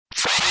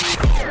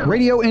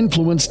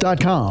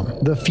RadioInfluence.com.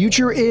 The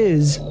future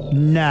is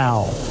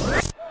now.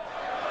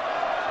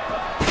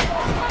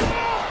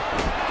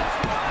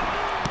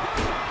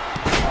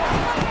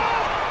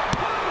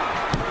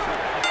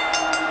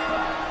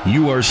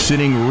 You are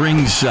sitting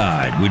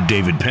ringside with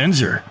David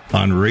Penzer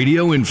on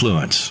Radio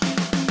Influence.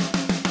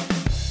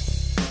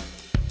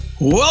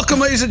 Welcome,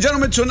 ladies and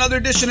gentlemen, to another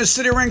edition of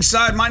Sitting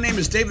Ringside. My name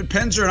is David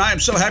Penzer, and I am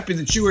so happy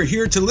that you are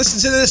here to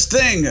listen to this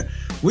thing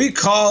we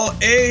call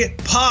a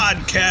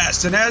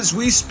podcast. And as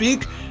we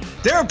speak,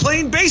 they're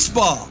playing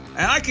baseball,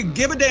 and I could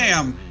give a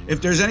damn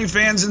if there's any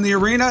fans in the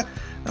arena.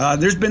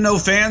 There's been no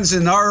fans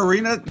in our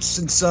arena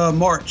since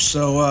March,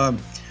 so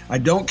I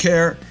don't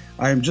care.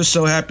 I am just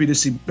so happy to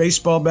see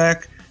baseball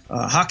back.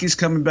 Hockey's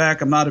coming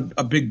back. I'm not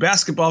a big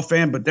basketball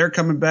fan, but they're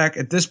coming back.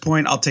 At this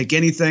point, I'll take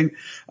anything.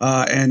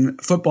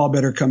 And football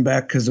better come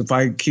back, because if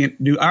I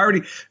can't do, I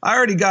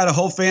already got a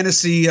whole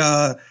fantasy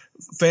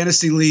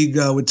league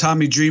with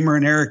Tommy Dreamer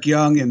and Eric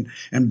Young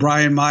and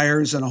Brian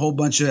Myers and a whole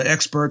bunch of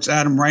experts.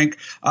 Adam Rank.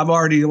 I've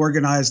already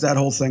organized that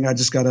whole thing. I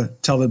just got to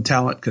tell the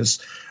talent,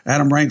 because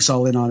Adam Rank's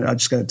all in on it. I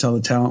just got to tell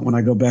the talent when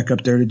I go back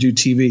up there to do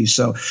TV.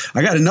 So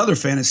I got another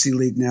fantasy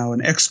league now,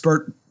 an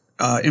expert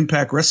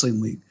Impact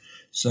Wrestling league.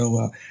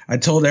 So I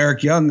told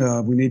Eric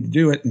Young we need to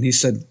do it, and he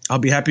said, I'll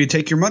be happy to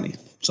take your money.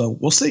 So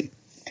we'll see.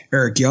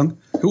 Eric Young,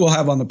 who we'll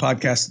have on the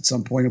podcast at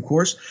some point, of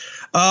course.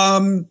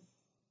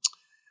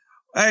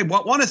 I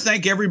want to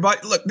thank everybody.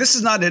 Look, this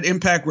is not an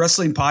Impact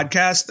Wrestling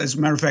podcast. As a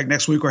matter of fact,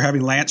 next week we're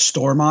having Lance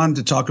Storm on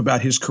to talk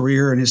about his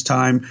career and his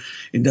time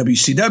in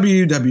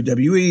WCW,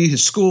 WWE,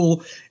 his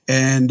school,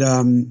 and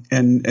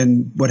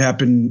what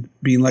happened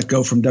being let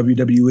go from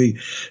WWE.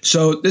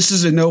 So this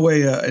is in no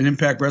way an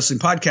Impact Wrestling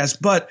podcast,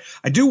 but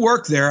I do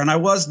work there, and I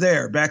was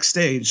there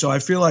backstage. So I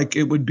feel like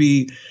it would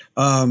be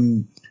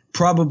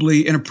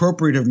probably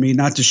inappropriate of me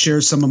not to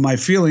share some of my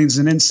feelings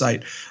and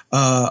insight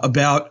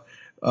about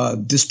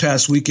this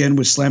past weekend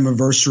with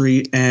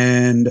Slammiversary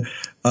and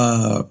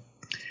the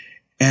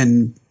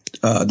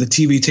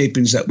TV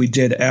tapings that we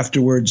did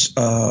afterwards,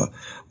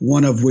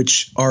 one of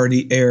which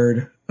already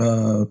aired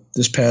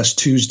this past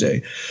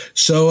Tuesday.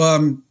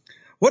 So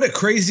what a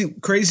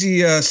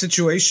crazy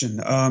situation.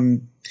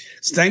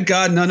 Thank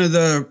God none of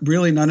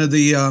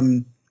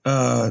the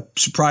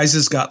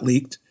surprises got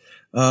leaked.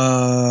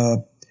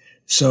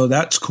 So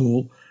that's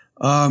cool.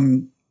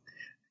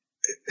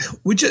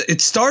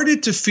 It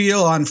started to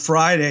feel on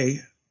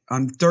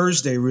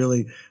Thursday,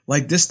 really,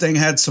 like this thing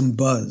had some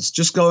buzz.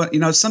 Just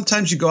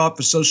sometimes you go off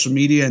of social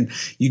media and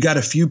you got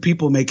a few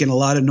people making a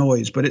lot of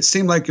noise, but it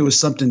seemed like it was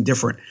something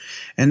different.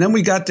 And then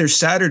we got there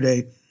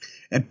Saturday,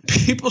 and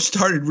people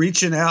started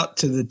reaching out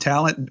to the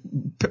talent.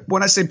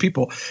 When I say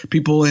people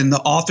in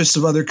the office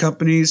of other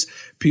companies,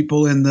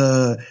 people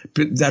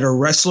that are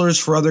wrestlers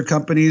for other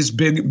companies,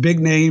 big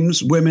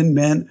names, women,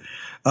 men.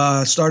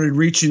 Started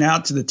reaching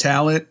out to the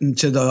talent and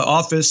to the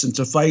office and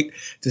to fight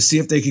to see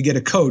if they could get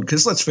a code.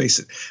 Because let's face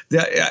it,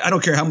 I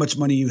don't care how much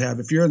money you have.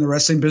 If you're in the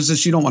wrestling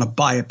business, you don't want to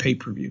buy a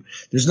pay-per-view.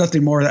 There's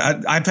nothing more.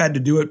 I've had to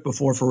do it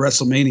before for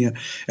WrestleMania,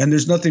 and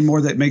there's nothing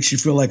more that makes you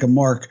feel like a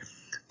mark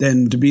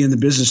than to be in the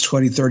business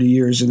 20, 30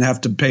 years and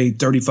have to pay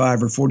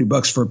 $35 or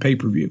 $40 for a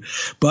pay-per-view.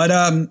 But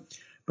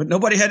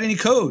nobody had any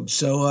codes.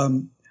 So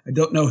I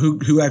don't know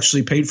who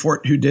actually paid for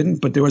it, who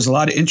didn't, but there was a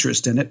lot of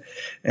interest in it.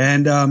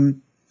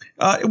 And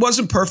it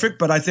wasn't perfect,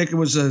 but I think it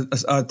was a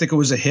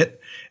hit,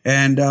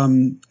 and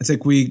I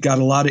think we got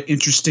a lot of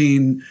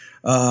interesting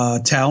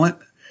talent.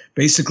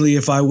 Basically,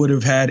 if I would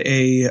have had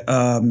a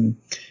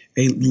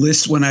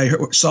list when I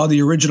saw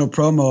the original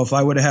promo, if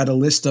I would have had a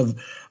list of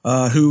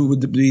who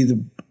would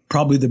be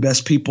probably the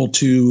best people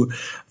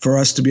for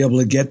us to be able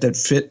to get that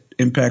fit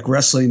Impact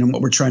Wrestling and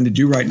what we're trying to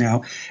do right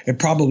now, and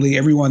probably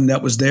everyone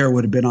that was there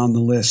would have been on the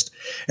list.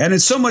 And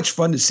it's so much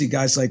fun to see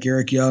guys like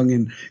Eric Young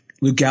and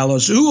Luke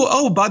Gallows,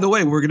 who, by the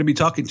way, we're going to be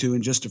talking to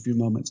in just a few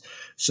moments.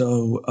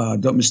 So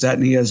don't miss that.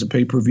 And he has a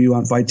pay-per-view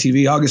on Fight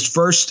TV August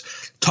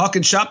 1st,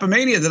 Talking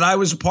Shop-A-Mania that I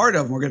was a part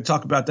of. And we're going to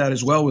talk about that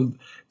as well with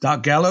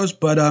Doc Gallows.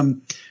 But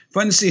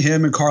fun to see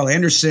him and Carl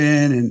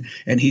Anderson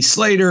and Heath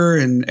Slater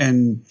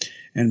and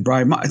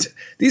Brian Myers.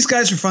 These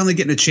guys are finally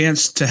getting a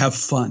chance to have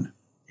fun.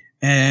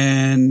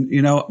 And,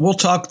 we'll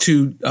talk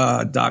to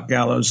Doc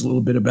Gallows a little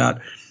bit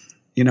about,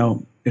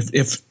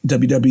 if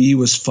WWE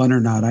was fun or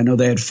not. I know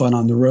they had fun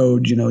on the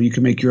road. You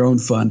can make your own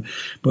fun.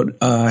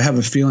 But I have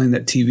a feeling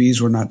that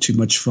TVs were not too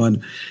much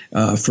fun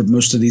for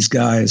most of these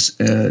guys.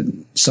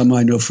 Some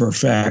I know for a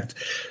fact.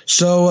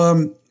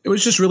 So it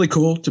was just really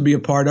cool to be a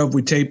part of.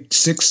 We taped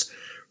 6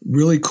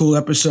 really cool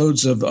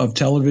episodes of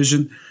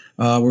television.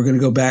 We're going to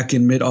go back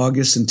in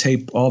mid-August and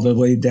tape all the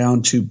way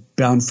down to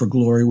Bound for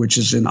Glory, which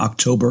is in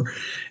October.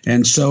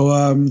 And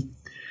so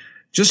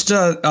just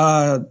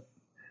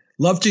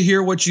love to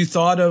hear what you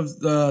thought of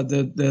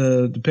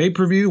the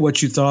pay-per-view,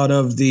 what you thought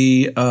of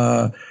the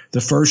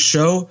first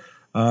show.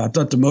 I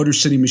thought the Motor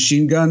City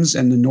Machine Guns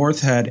and the North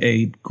had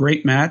a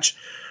great match.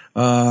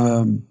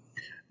 And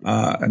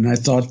I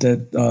thought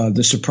that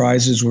the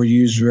surprises were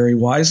used very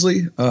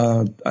wisely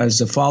as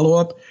a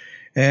follow-up.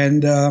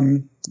 And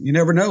you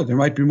never know. There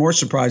might be more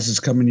surprises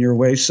coming your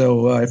way.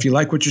 So if you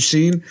like what you're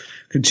seeing,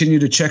 continue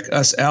to check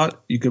us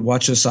out. You could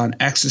watch us on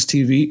Access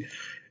TV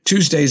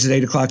Tuesdays at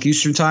 8 o'clock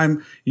Eastern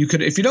time. You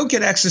could, if you don't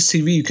get Access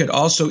TV, you could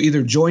also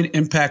either join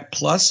Impact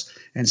Plus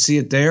and see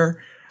it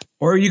there,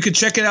 or you could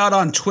check it out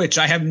on Twitch.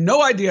 I have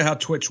no idea how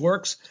Twitch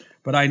works,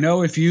 but I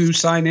know if you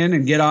sign in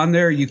and get on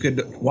there, you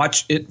could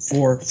watch it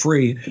for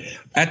free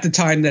at the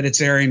time that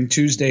it's airing,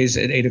 Tuesdays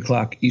at 8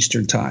 o'clock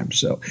Eastern time.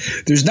 So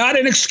there's not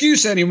an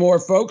excuse anymore,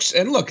 folks.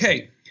 And look,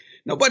 hey,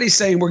 nobody's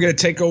saying we're going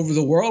to take over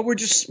the world. We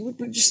just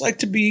like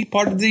to be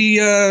part of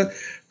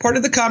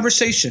the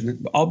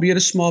conversation, albeit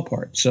a small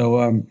part.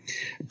 So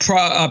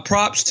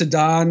props to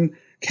Don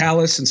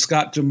Callis and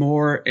Scott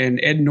Demore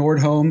and Ed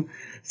Nordholm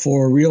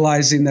for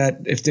realizing that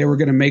if they were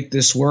going to make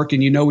this work,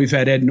 and we've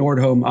had Ed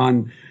Nordholm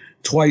on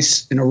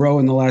twice in a row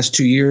in the last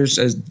 2 years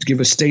as give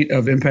a State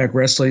of Impact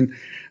Wrestling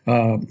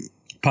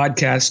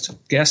podcast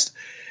guest.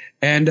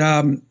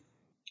 And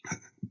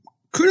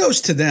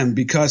kudos to them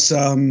because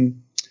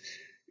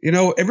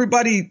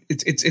everybody,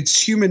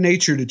 it's human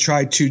nature to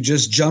try to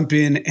just jump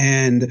in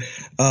and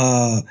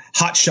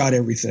hotshot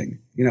everything.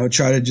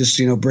 Try to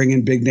just bring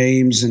in big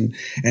names and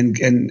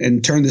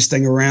turn this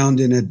thing around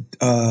in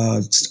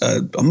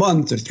a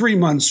month or 3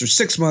 months or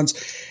 6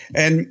 months.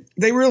 And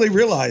they really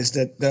realized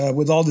that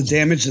with all the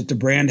damage that the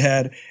brand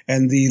had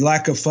and the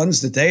lack of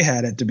funds that they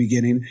had at the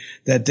beginning,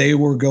 that they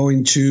were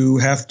going to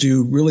have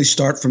to really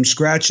start from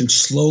scratch and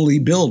slowly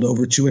build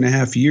over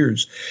 2.5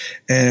 years.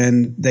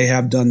 And they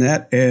have done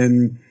that.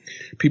 And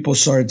people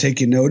started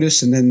taking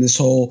notice. And then this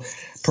whole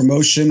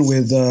promotion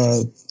with,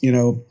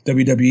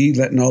 WWE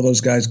letting all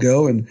those guys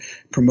go and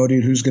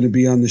promoting who's going to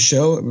be on the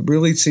show, it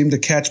really seemed to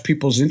catch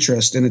people's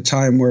interest in a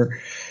time where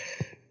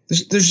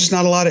there's just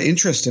not a lot of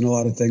interest in a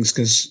lot of things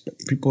because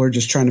people are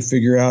just trying to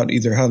figure out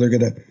either how they're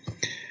going to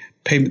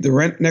pay the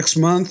rent next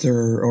month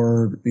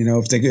or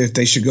if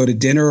they should go to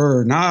dinner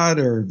or not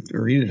or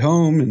eat at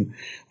home and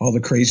all the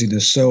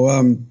craziness.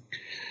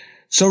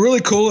 So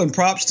really cool, and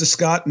props to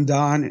Scott and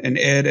Don and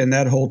Ed and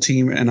that whole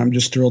team, and I'm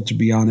just thrilled to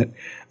be on it.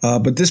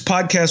 But this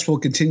podcast will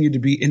continue to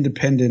be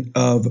independent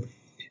of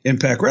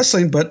Impact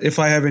Wrestling, but if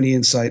I have any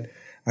insight,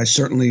 I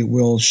certainly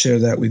will share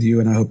that with you,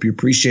 and I hope you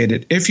appreciate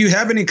it. If you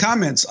have any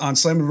comments on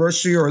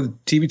Slammiversary or the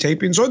TV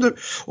tapings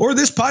or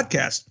this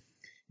podcast,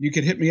 you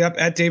can hit me up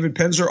at David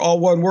Penzer, all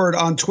one word,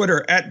 on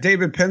Twitter, at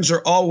David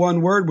Penzer, all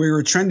one word. We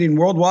were trending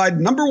worldwide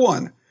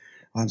 #1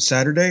 on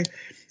Saturday,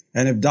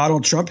 and if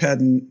Donald Trump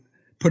hadn't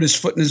put his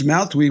foot in his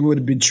mouth, we would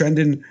have been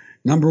trending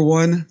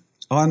 #1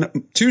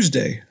 on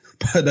Tuesday.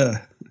 But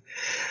the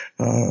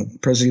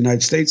President of the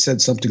United States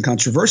said something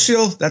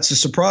controversial. That's a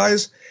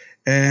surprise.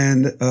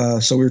 And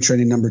so we were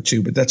trending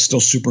 #2, but that's still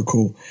super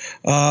cool.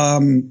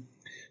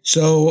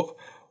 So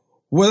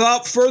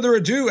without further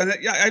ado, and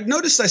I've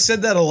noticed I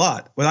said that a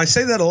lot. Well, I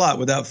say that a lot,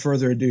 without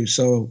further ado.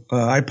 So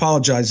I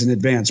apologize in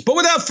advance. But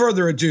without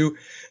further ado,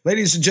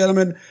 ladies and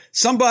gentlemen,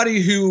 somebody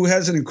who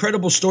has an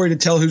incredible story to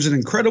tell, who's an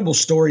incredible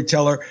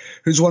storyteller,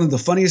 who's one of the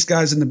funniest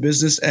guys in the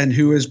business, and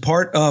who is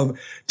part of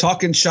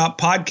Talkin'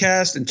 Shop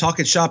Podcast and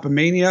Talkin'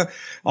 Shop-A-Mania.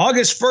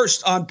 August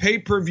 1st on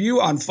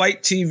pay-per-view on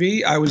Fight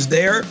TV. I was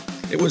there.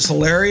 It was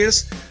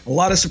hilarious. A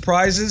lot of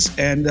surprises,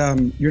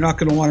 and you're not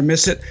going to want to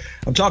miss it.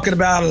 I'm talking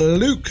about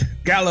Luke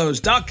Gallows.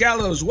 Doc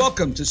Gallows,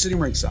 welcome to Sitting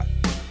Ringside.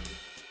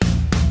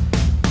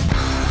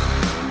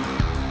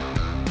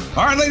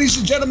 All right, ladies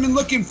and gentlemen,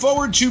 looking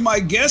forward to my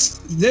guest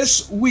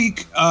this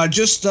week.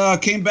 Just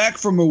came back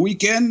from a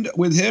weekend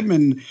with him,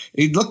 and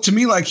it looked to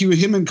me like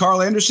him and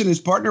Carl Anderson,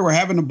 his partner, were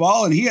having a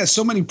ball, and he has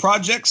so many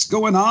projects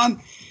going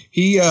on.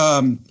 He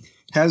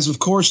has, of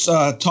course,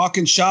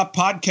 Talkin' Shop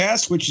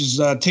Podcast, which is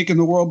taking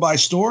the world by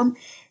storm.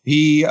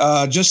 He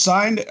just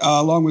signed,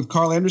 along with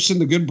Carl Anderson,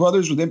 the Good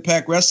Brothers with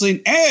Impact Wrestling,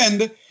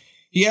 and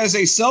he has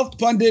a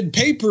self-funded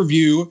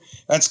pay-per-view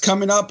that's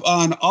coming up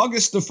on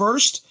August the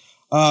 1st.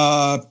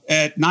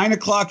 At 9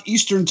 o'clock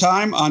Eastern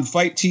time on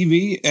Fight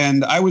TV.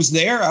 And I was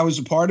there. I was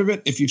a part of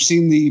it. If you've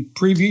seen the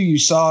preview, you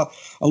saw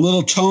a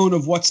little tone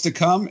of what's to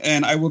come.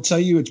 And I will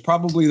tell you, it's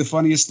probably the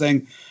funniest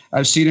thing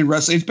I've seen in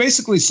wrestling. It's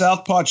basically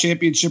Southpaw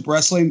Championship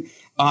Wrestling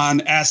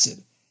on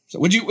acid.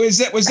 So is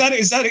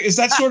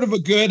that sort of a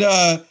good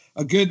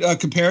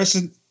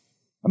comparison?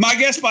 My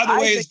guest, by the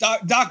way, is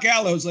Doc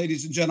Gallows,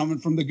 ladies and gentlemen,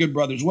 from the Good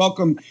Brothers.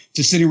 Welcome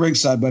to Sitting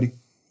Ringside, buddy.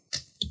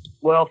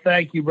 Well,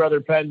 thank you, Brother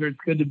Penzer. It's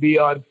good to be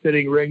on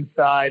Sitting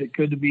Ringside. It's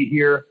good to be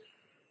here.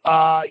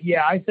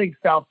 I think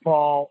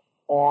Southpaw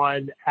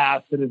on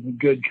acid is a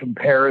good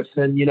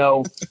comparison.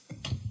 So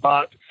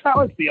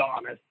let's be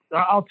honest.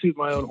 I'll toot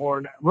my own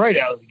horn right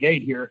out of the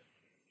gate here.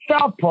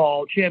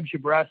 Southpaw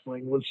Championship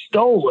Wrestling was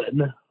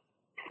stolen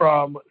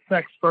from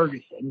Sex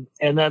Ferguson,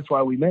 and that's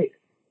why we made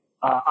it.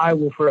 I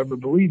will forever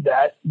believe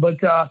that.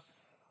 But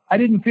I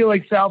didn't feel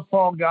like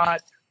Southpaw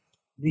got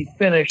the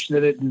finish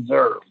that it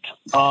deserved.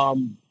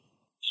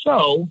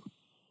 So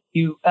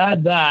you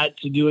add that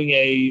to doing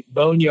a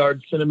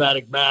Boneyard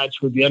cinematic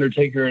match with The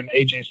Undertaker and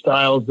AJ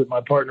Styles that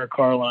my partner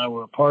Carl and I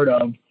were a part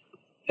of,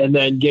 and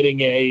then getting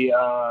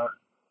a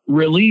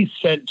release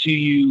sent to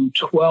you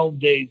 12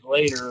 days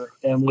later,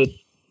 and with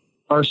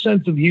our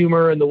sense of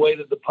humor and the way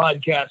that the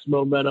podcast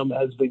momentum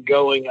has been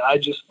going, I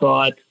just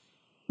thought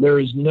there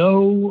is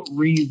no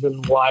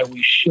reason why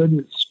we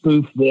shouldn't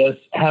spoof this,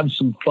 have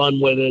some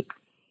fun with it.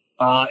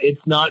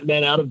 It's not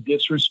meant out of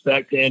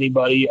disrespect to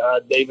anybody.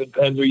 David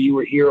Penzer, you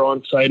were here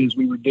on site as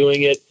we were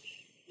doing it.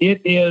 It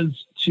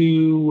is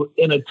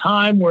in a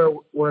time where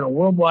we're in a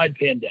worldwide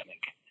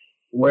pandemic,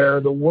 where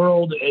the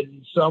world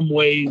in some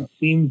ways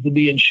seems to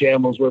be in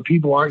shambles, where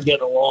people aren't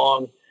getting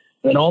along,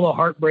 and all the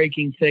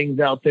heartbreaking things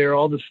out there,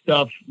 all the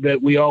stuff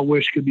that we all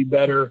wish could be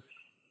better.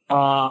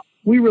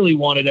 We really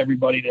wanted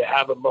everybody to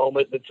have a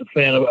moment that's a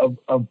fan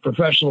of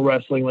professional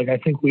wrestling, like I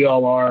think we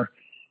all are,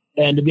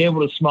 and to be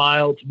able to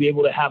smile, to be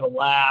able to have a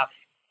laugh,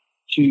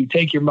 to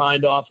take your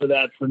mind off of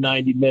that for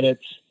 90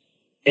 minutes.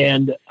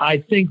 And I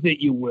think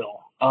that you will.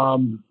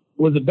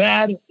 Was it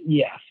bad?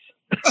 Yes.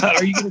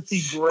 Are you going to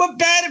see great? But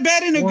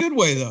bad in a good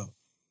way, though.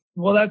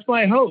 Well, that's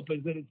my hope,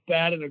 is that it's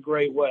bad in a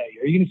great way.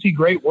 Are you going to see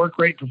great work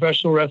rate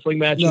professional wrestling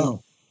matches?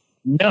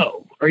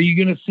 No. Are you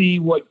going to see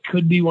what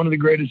could be one of the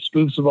greatest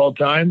spoofs of all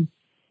time?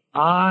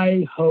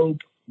 I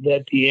hope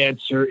that the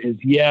answer is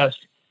yes.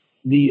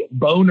 The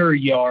Boner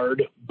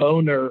Yard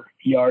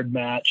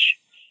match.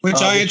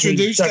 Which I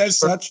introduced as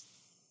such.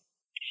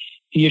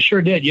 You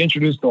sure did. You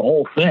introduced the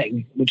whole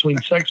thing between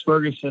Sex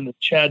Ferguson and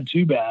Chad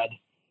Too Bad.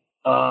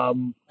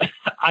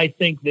 I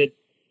think that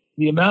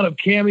the amount of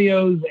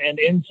cameos and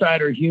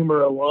insider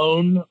humor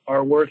alone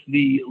are worth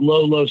the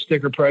low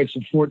sticker price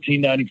of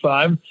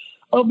 $14.95.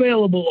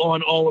 Available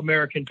on all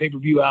American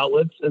pay-per-view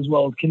outlets, as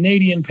well as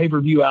Canadian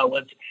pay-per-view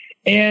outlets,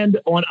 and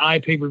on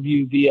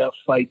iPay-per-view via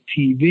Fight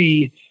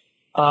TV.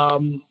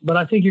 But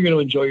I think you're going to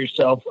enjoy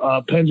yourself.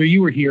 Penzer,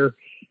 you were here.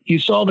 You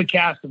saw the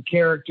cast of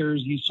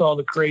characters. You saw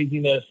the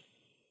craziness.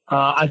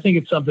 I think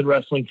it's something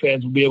wrestling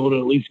fans will be able to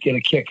at least get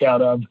a kick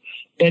out of.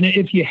 And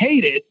if you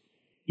hate it,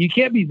 you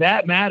can't be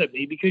that mad at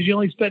me because you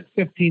only spent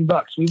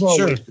 $15. We've all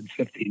wasted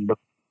 $15.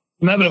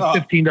 I'm having a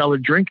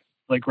 $15 drink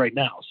like right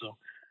now. So,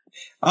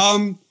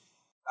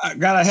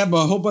 I have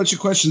a whole bunch of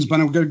questions, but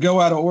I'm going to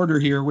go out of order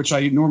here, which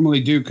I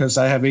normally do because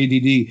I have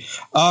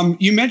ADD.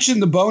 You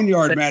mentioned the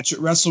Boneyard match at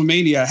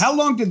WrestleMania. How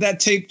long did that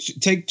take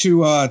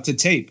to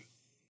tape?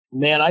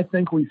 Man, I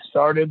think we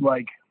started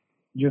like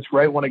just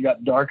right when it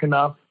got dark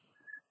enough,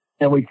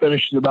 and we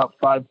finished at about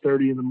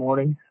 5:30 in the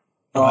morning.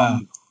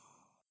 Wow.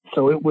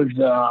 So it was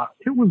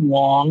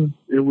long.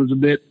 It was a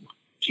bit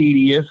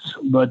tedious,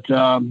 but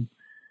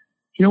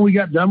we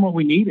got done what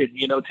we needed.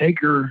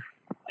 Taker,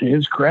 to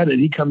his credit,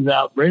 he comes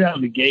out right out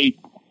of the gate,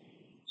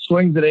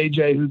 swings at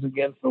AJ, who's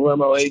against the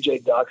limo.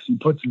 AJ ducks. He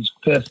puts his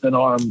fist and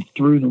arm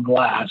through the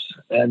glass,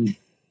 and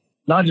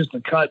not just a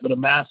cut, but a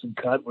massive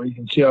cut where you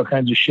can see all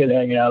kinds of shit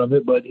hanging out of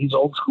it. But he's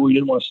old school. He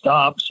didn't want to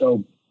stop,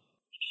 so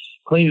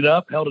cleaned it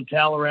up, held a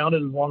towel around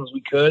it as long as we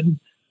could.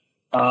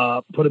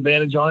 Put a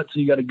bandage on it so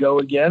you got to go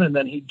again, and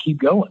then he'd keep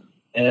going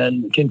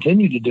and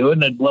continue to do it,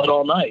 and it bled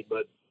all night.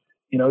 But,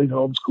 he's an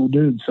old school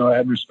dude, so I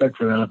had respect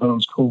for that. I thought it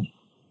was cool.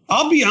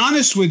 I'll be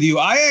honest with you.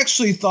 I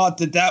actually thought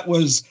that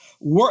was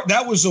work.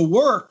 That was a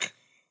work.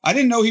 I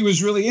didn't know he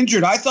was really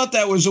injured. I thought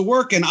that was a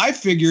work, and I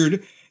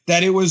figured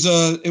that it was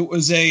a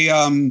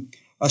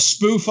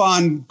spoof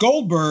on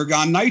Goldberg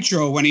on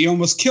Nitro when he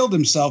almost killed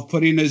himself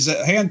putting his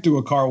hand through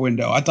a car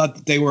window. I thought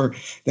that they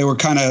were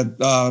kind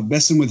of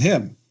messing with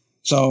him.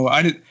 So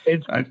I did.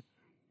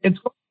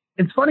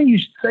 It's funny you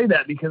should say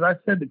that because I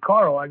said to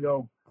Carl, I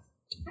go,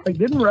 like,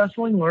 didn't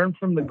wrestling learn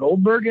from the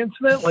Goldberg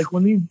incident? Like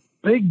when these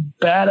big,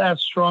 badass,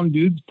 strong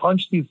dudes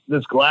punch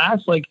this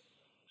glass, like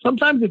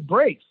sometimes it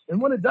breaks.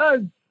 And when it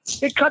does,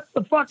 it cuts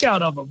the fuck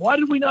out of them. Why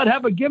did we not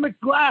have a gimmick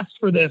glass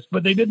for this?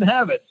 But they didn't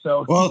have it.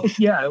 So,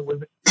 yeah, it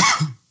was.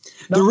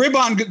 The rib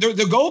on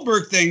the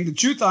Goldberg thing, the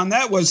truth on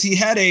that was he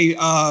had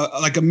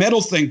a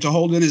metal thing to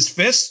hold in his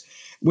fist,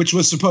 which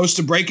was supposed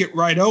to break it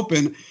right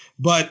open,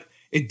 but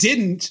it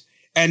didn't.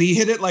 And he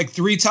hit it like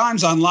 3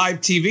 times on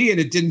live TV and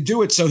it didn't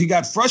do it. So he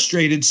got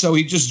frustrated. So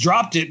he just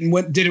dropped it and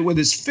did it with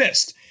his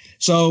fist.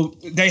 So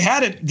they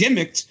had it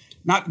gimmicked,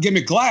 not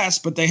gimmick glass,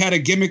 but they had a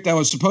gimmick that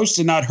was supposed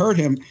to not hurt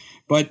him.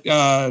 But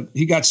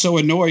he got so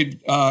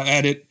annoyed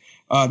at it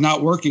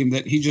not working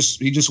that he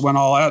just went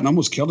all out and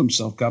almost killed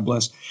himself. God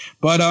bless.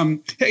 But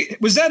hey,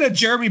 was that a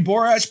Jeremy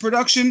Borash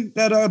production?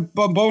 That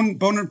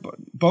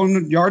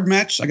Bone Yard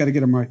match? I got to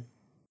get him right.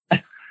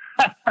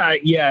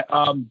 Yeah.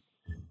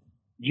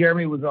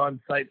 Jeremy was on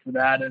site for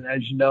that, and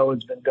as you know,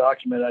 it's been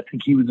documented. I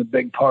think he was a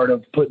big part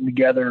of putting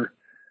together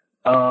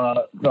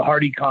the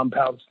Hardy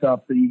Compound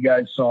stuff that you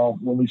guys saw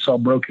when we saw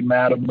Broken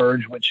Matt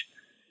emerge, which,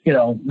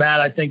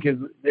 Matt, I think is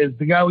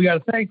the guy we got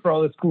to thank for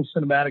all this cool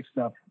cinematic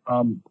stuff.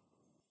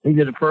 He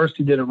did it first.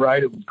 He did it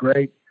right. It was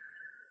great.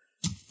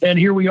 And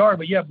here we are.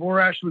 But yeah,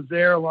 Borash was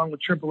there along with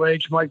Triple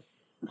H,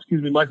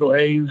 Michael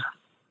Hayes,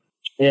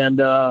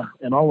 and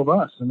all of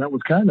us. And that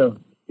was kind of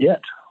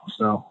it.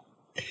 So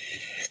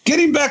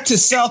getting back to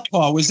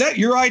Southpaw, was that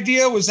your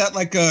idea? Was that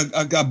like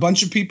a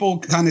bunch of people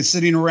kind of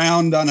sitting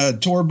around on a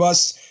tour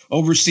bus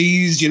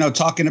overseas,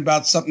 talking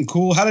about something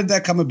cool? How did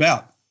that come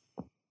about?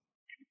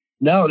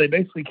 No, they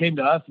basically came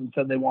to us and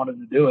said they wanted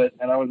to do it.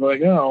 And I was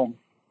like, oh,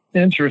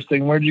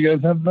 Interesting. Where'd you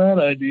guys have that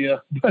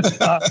idea? But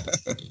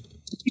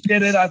we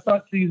did it. I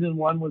thought season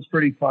 1 was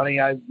pretty funny.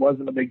 I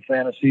wasn't a big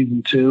fan of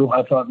season 2.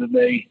 I thought that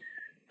they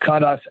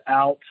cut us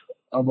out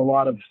of a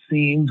lot of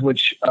scenes,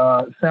 which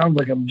sounds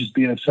like I'm just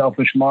being a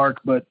selfish mark,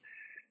 but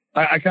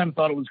I kind of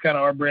thought it was kind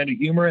of our brand of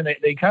humor, and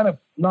they kind of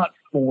not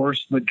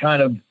forced, but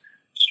kind of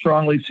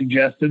strongly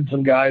suggested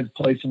some guys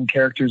play some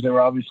characters they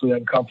were obviously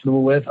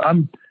uncomfortable with.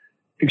 I'm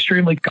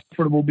extremely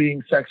comfortable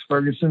being Sex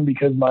Ferguson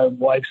because my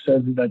wife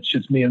says that that's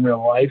just me in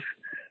real life.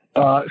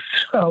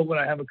 So when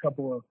I have a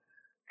couple of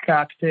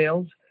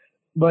cocktails,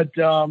 but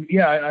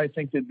I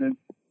think that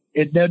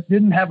it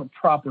didn't have a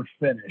proper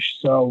finish.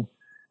 So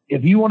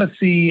if you want to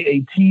see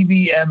a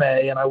TV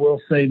MA, and I will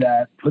say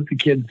that, put the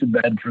kids to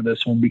bed for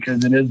this one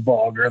because it is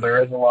vulgar.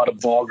 There is a lot of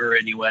vulgar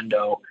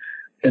innuendo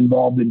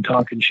involved in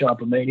Talking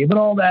Shop-A-Mania, but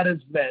all that is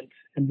meant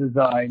and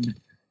designed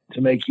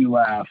to make you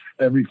laugh.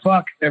 Every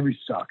fuck, every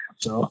suck.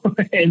 So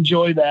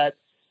enjoy that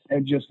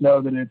and just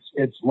know that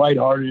it's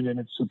lighthearted and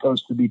it's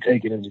supposed to be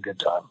taken as a good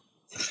time.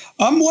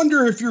 I'm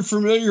wondering if you're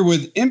familiar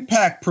with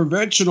Impact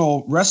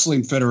Provincial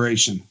Wrestling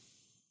Federation.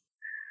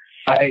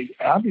 I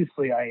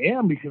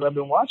am because I've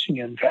been watching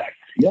Impact.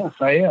 Yes,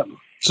 I am.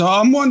 So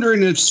I'm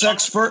wondering if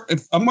Sex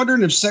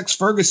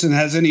Ferguson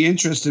has any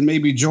interest in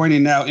maybe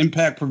joining now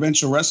Impact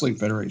Provincial Wrestling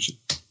Federation.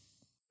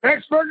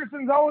 Sex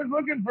Ferguson's always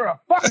looking for a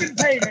fucking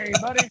payday,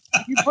 buddy.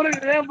 You put it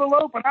in an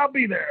envelope and I'll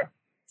be there.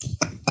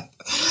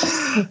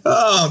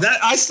 Oh, that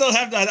I still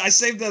have that. I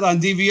saved that on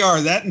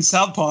DVR. That and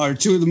Southpaw are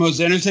two of the most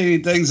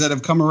entertaining things that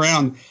have come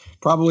around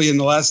probably in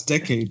the last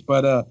decade.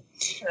 But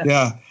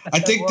yeah, I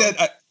think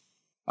that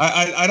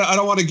I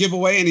don't want to give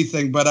away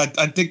anything, but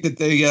I think that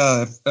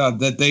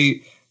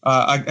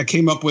I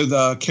came up with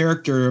a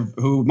character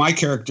who my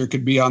character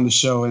could be on the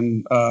show,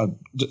 and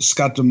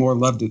Scott D'Amore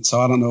loved it.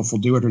 So I don't know if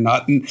we'll do it or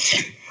not. And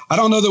I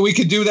don't know that we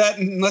could do that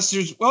unless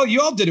you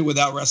all did it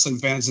without wrestling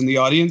fans in the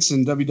audience,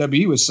 and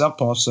WWE was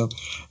Southpaw. So,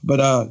 but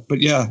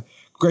yeah,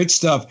 great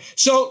stuff.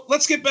 So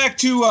let's get back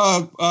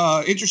to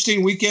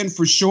interesting weekend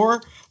for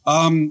sure.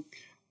 Would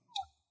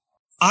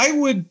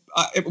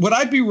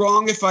I be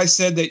wrong if I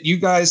said that you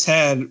guys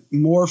had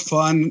more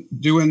fun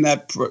doing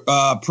that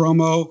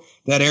promo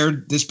that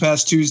aired this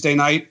past Tuesday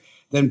night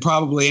than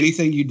probably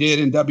anything you did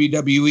in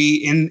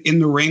WWE in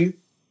the ring?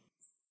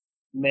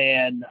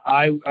 Man,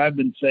 I've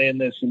been saying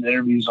this in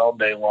interviews all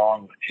day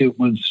long. It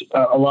was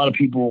a lot of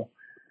people.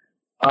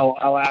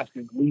 I'll ask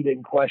a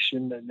lead-in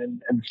question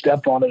and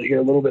step on it here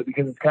a little bit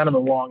because it's kind of a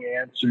long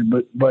answer.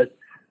 But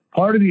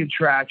part of the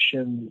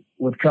attraction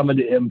with coming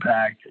to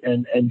Impact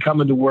and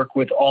coming to work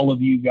with all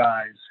of you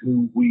guys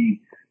who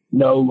we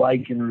know,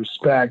 like, and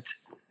respect,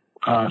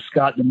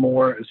 Scott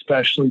D'Amore,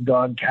 especially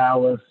Don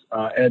Callis,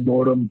 Ed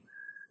Nordum,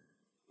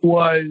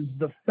 was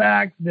the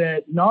fact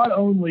that not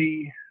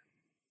only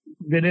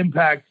did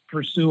Impact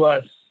pursue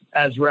us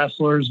as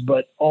wrestlers,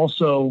 but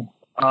also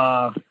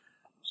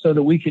so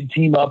that we could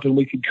team up and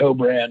we could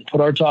co-brand,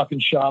 put our Talking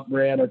Shop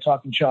brand, our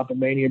Talking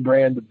Shop-A-Mania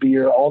brand, the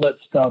beer, all that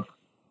stuff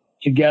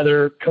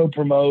together,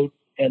 co-promote,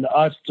 and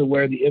us to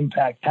wear the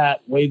Impact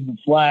hat, wave the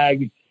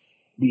flag,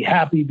 be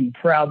happy, be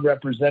proud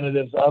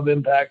representatives of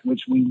Impact,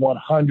 which we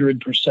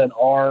 100%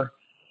 are.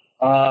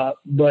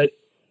 But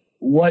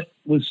what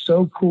was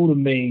so cool to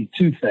me,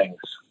 two things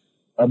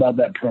about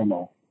that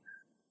promo.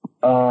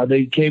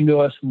 They came to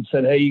us and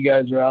said, hey, you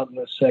guys are out in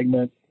this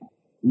segment.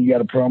 You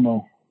got a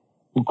promo.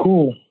 Well,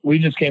 cool. We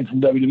just came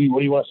from WWE. What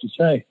do you want us to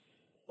say?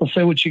 Well,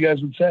 say what you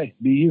guys would say.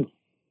 Be you.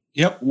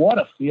 Yep. What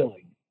a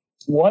feeling.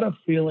 What a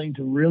feeling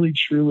to really,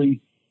 truly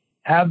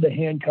have the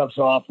handcuffs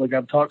off, like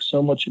I've talked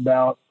so much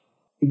about,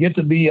 to get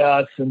to be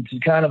us and to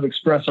kind of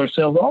express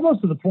ourselves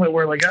almost to the point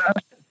where, like, I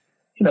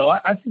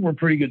think we're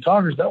pretty good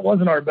talkers. That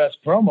wasn't our best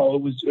promo.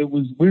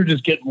 We were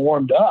just getting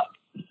warmed up.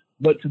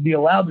 But to be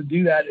allowed to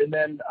do that, and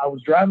then I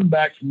was driving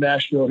back from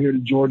Nashville here to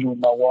Georgia with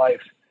my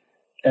wife,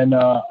 and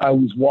I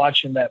was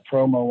watching that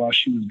promo while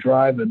she was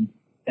driving,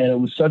 and it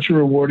was such a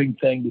rewarding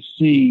thing to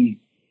see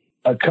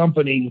a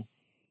company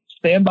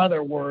stand by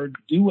their word,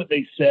 do what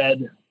they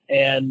said.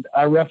 And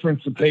I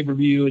referenced the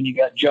pay-per-view, and you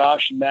got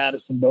Josh and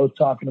Madison both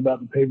talking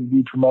about the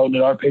pay-per-view, promoting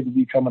it, our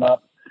pay-per-view coming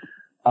up.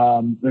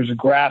 There's a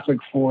graphic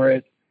for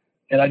it.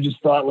 And I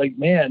just thought, like,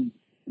 man,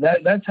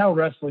 that's how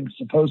wrestling's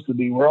supposed to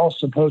be. We're all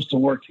supposed to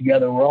work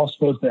together. We're all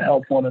supposed to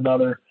help one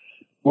another.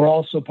 We're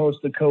all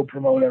supposed to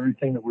co-promote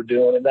everything that we're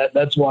doing. And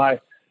that's why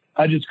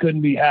I just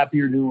couldn't be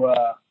happier to,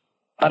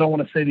 I don't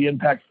want to say the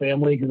Impact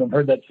family, because I've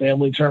heard that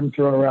family term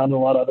thrown around in a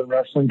lot of other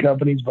wrestling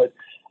companies, but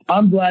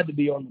I'm glad to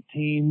be on the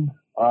team.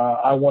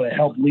 I want to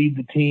help lead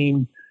the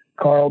team.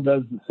 Carl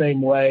does the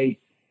same way.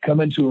 Come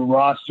into a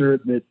roster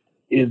that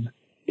is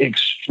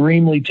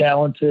extremely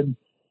talented.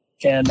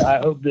 And I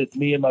hope that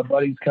me and my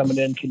buddies coming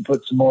in can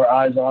put some more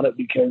eyes on it,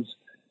 because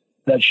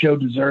that show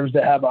deserves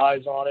to have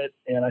eyes on it.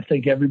 And I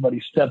think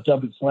everybody stepped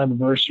up at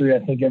Slammiversary.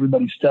 I think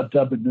everybody stepped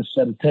up at this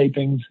set of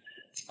tapings.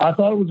 I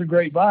thought it was a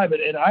great vibe.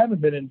 And I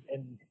haven't been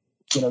in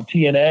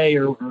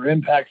TNA or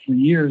Impact for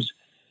years.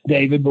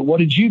 David, but what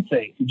did you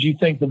think? Did you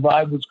think the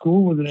vibe was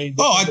cool? Was it any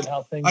different than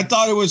how things? I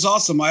thought it was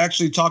awesome. I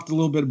actually talked a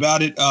little bit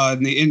about it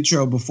in the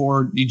intro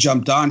before you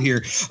jumped on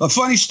here. A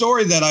funny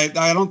story that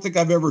I don't think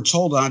I've ever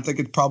told, and I think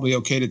it's probably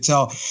okay to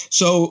tell.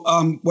 So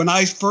when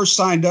I first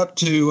signed up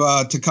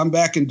to come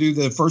back and do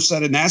the first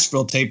set of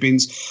Nashville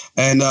tapings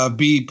and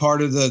be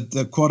part of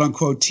the quote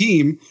unquote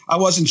team, I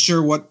wasn't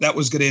sure what that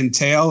was going to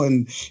entail,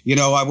 and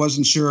I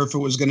wasn't sure if it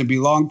was going to be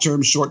long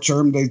term, short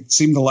term. They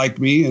seemed to like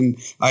me, and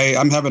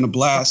I'm having a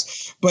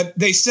blast. But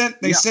they send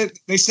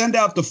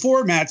out the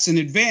formats in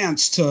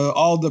advance to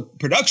all the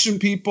production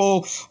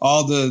people,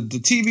 all the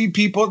TV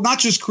people, not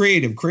just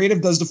creative.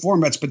 Creative does the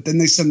formats, but then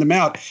they send them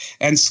out.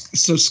 And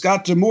so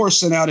Scott D'Amore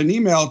sent out an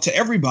email to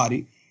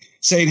everybody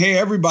saying, hey,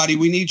 everybody,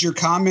 we need your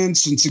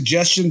comments and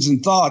suggestions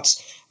and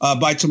thoughts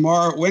by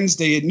tomorrow,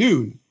 Wednesday at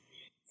noon.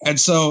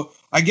 And so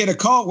I get a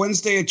call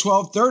Wednesday at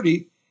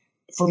 12:30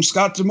 from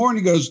Scott D'Amore, and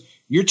he goes,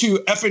 you're too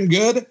effing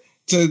good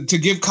to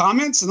give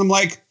comments. And I'm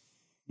like,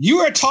 you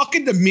are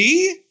talking to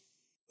me?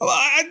 Well,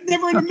 I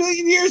never in a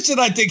million years did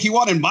I think he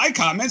wanted my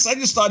comments. I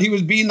just thought he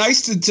was being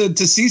nice to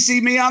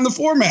CC me on the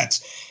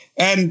formats.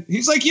 And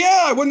he's like,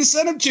 yeah, I wouldn't have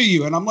sent them to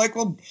you. And I'm like,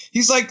 well,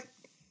 he's like,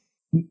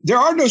 there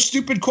are no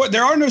stupid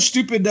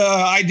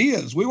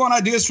ideas. We want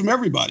ideas from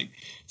everybody.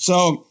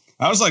 So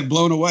I was like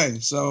blown away.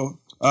 So,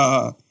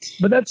 but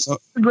that's a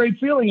great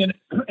feeling. And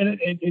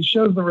it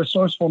shows the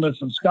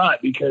resourcefulness of Scott,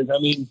 because I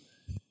mean,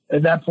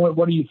 at that point,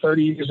 what are you,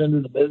 30 years into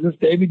the business,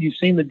 David? You've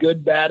seen the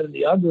good, bad, and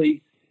the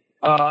ugly.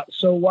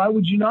 So why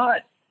would you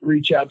not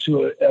reach out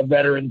to a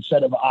veteran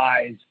set of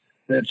eyes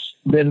that's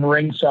been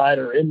ringside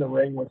or in the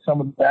ring with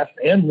some of the best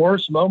and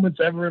worst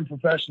moments ever in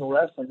professional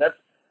wrestling?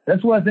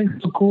 That's what I think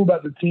is so cool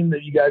about the team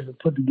that you guys have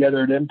put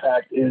together at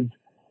Impact is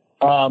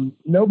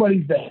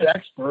nobody's the head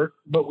expert,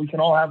 but we can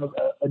all have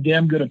a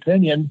damn good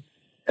opinion,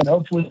 and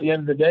hopefully at the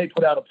end of the day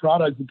put out a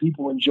product that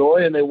people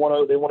enjoy and they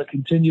want to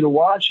continue to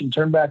watch and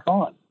turn back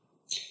on.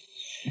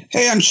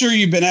 Hey, I'm sure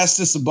you've been asked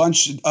this a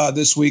bunch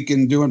this week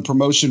in doing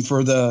promotion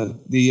for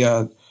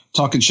the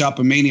Talking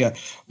Shop-A-Mania.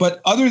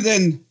 But other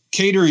than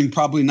catering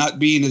probably not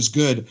being as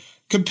good,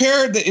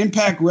 compare the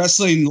Impact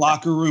Wrestling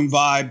locker room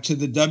vibe to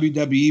the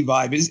WWE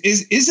vibe. Is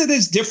it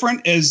as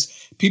different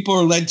as people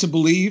are led to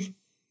believe?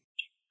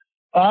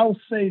 I'll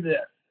say this.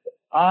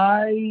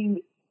 I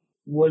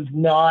was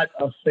not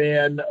a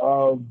fan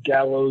of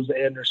Gallows,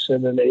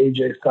 Anderson, and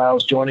AJ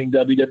Styles joining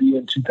WWE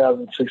in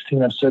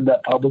 2016. I've said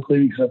that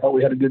publicly because I thought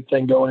we had a good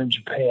thing going in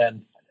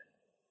Japan.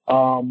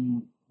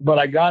 But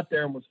I got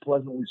there and was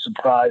pleasantly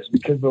surprised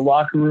because the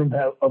locker room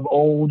of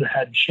old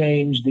had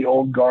changed. The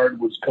old guard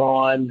was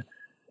gone.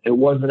 It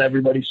wasn't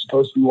everybody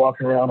supposed to be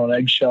walking around on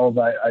eggshells.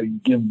 I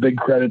give big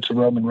credit to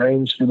Roman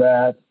Reigns for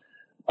that.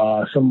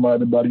 Some of my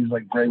other buddies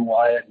like Bray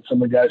Wyatt and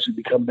some of the guys who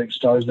become big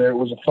stars there. It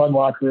was a fun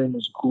locker room. It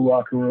was a cool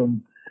locker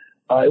room.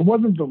 It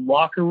wasn't the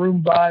locker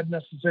room vibe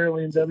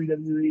necessarily in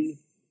WWE.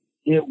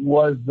 It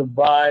was the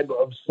vibe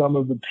of some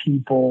of the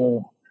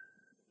people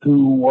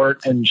who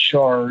weren't in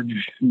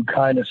charge, who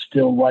kind of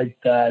still like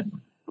that.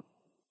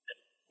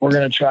 We're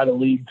going to try to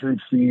lead through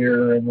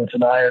fear and with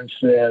an iron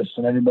fist,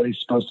 and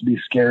everybody's supposed to be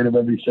scared of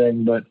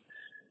everything. But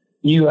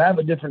you have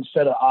a different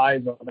set of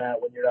eyes on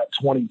that when you're not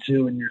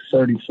 22 and you're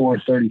 34,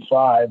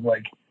 35.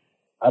 Like,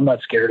 I'm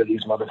not scared of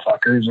these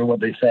motherfuckers or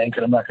what they think,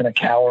 and I'm not going to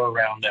cower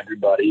around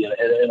everybody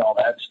and all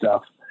that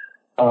stuff.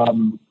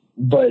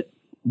 But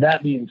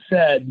that being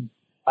said,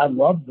 I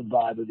love the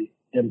vibe of the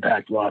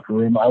Impact locker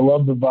room. I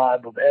love the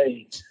vibe of,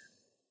 hey,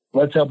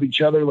 let's help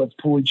each other. Let's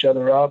pull each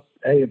other up.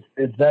 Hey,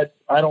 if that,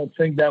 I don't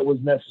think that was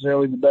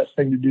necessarily the best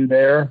thing to do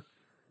there,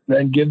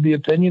 then give the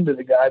opinion to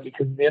the guy,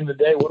 because at the end of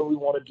the day, what do we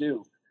want to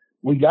do?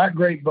 We got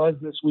great buzz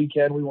this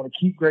weekend. We want to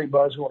keep great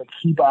buzz. We want to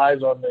keep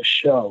eyes on this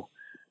show.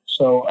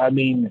 So, I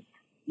mean,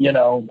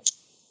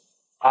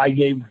 I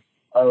gave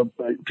a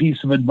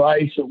piece of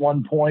advice at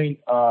one point.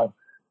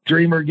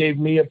 Dreamer gave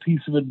me a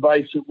piece of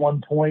advice at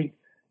one point.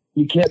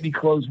 You can't be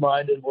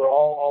closed-minded. We're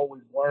all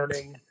always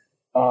learning.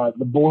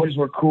 The boys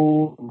were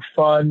cool, were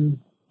fun.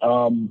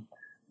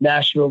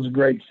 Nashville's a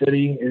great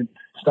city. It's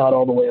not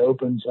all the way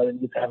open, so I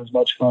didn't get to have as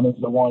much fun as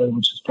I wanted,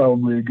 which is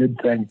probably a good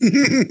thing.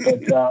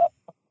 But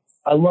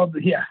I love the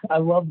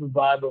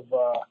vibe of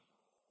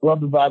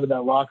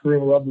that locker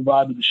room. I love the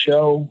vibe of the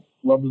show.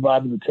 Love the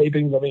vibe of the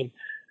tapings. I mean,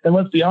 and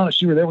let's be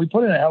honest, you were there. We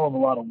put in a hell of a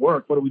lot of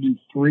work. What do we do?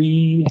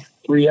 Three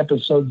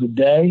episodes a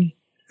day?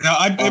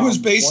 Yeah, it was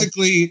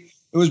basically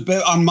it was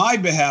on my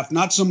behalf,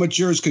 not so much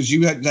yours, because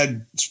you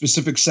had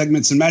specific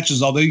segments and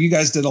matches. Although you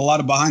guys did a lot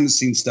of behind the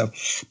scenes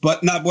stuff,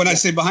 but not when I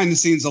say behind the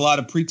scenes, a lot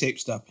of pre-tape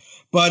stuff.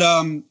 But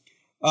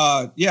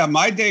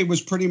my day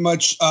was pretty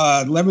much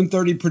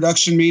 11:30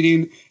 production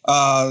meeting,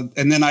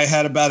 and then I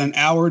had about an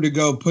hour to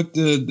go put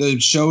the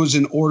shows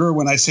in order.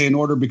 When I say in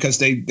order, because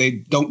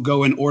they don't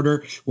go in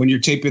order when you're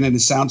taping in a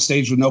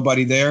soundstage with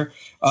nobody there,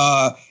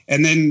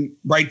 and then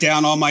write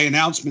down all my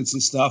announcements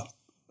and stuff.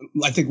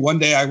 I think one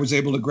day I was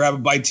able to grab a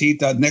bite to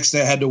eat. The next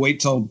day I had to wait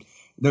till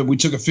we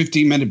took a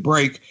 15-minute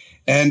break,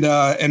 and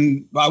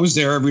I was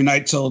there every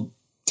night till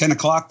 10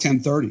 o'clock,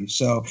 10:30.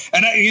 So,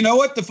 and you know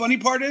what the funny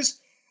part is?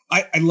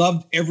 I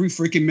loved every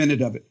freaking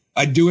minute of it.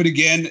 I'd do it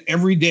again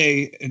every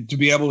day to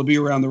be able to be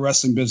around the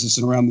wrestling business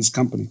and around this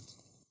company.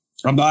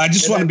 I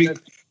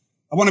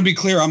want to be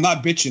clear. I'm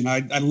not bitching.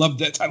 I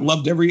loved it. I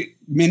loved every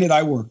minute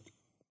I worked.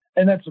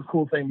 And that's a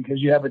cool thing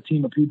because you have a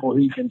team of people who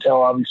you can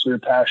tell obviously are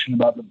passionate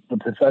about the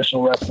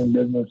professional wrestling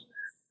business,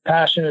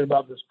 passionate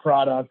about this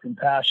product, and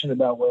passionate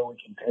about where we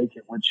can take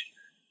it, which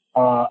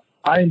I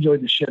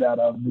enjoyed the shit out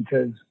of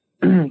because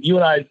you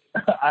and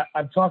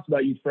I've talked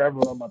about you forever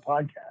on my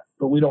podcast,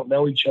 but we don't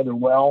know each other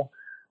well.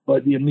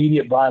 But the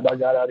immediate vibe I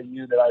got out of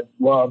you that I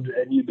loved,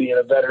 and you being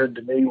a veteran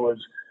to me, was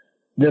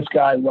this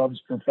guy loves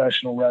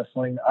professional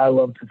wrestling. I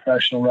love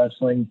professional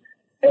wrestling.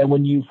 And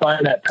when you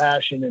find that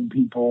passion in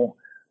people,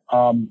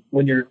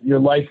 when your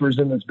lifers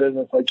in this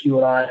business like you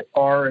and I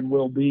are and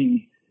will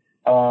be,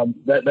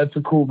 that's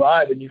a cool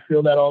vibe. And you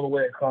feel that all the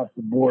way across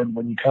the board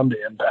when you come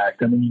to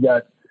Impact. I mean, you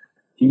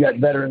got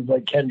veterans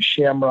like Ken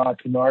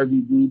Shamrock and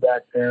RVD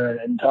back there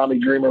and Tommy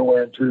Dreamer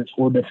wearing 3 or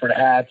 4 different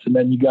hats. And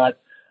then you got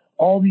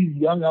all these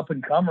young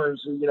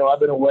up-and-comers who, I've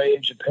been away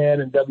in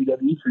Japan and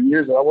WWE for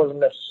years that I wasn't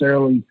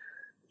necessarily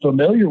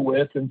familiar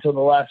with until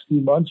the last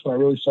few months when I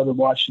really started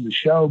watching the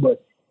show.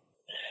 But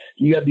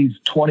you got these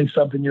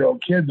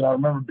 20-something-year-old kids, and I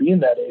remember being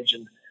that age,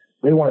 and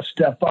they want to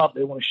step up,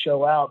 they want to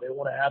show out, they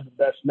want to have the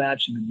best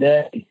match of the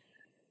day,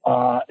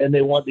 and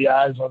they want the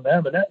eyes on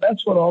them. And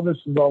that's what all this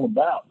is all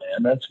about,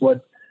 man. That's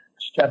what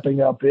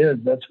stepping up is.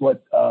 That's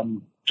what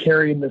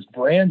carrying this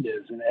brand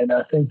is. And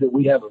I think that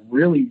we have a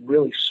really,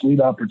 really sweet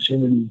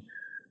opportunity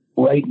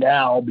right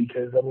now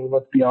because,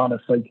 let's be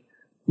honest, like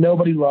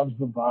nobody loves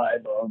the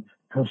vibe of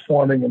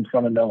performing in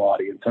front of no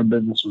audience. Our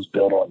business was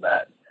built on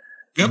that.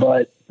 Yep.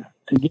 But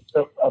to get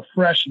a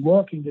fresh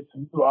look and get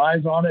some new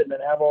eyes on it and then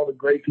have all the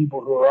great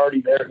people who are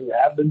already there who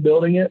have been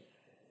building it,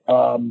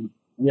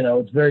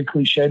 it's very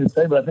cliche to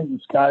say, but I think the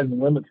sky's the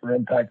limit for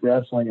Impact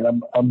Wrestling,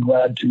 and I'm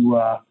glad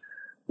to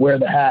wear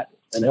the hat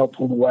and help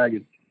pull the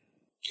wagon.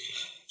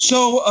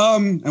 So,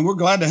 and we're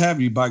glad to have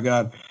you, by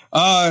God.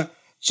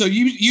 So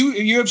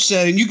you have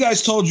said, and you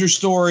guys told your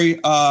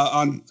story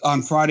on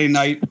Friday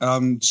night.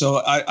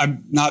 So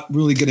I'm not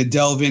really going to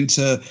delve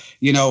into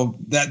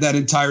that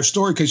entire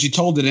story because you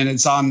told it and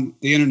it's on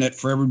the internet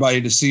for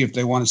everybody to see if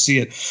they want to see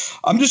it.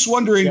 I'm just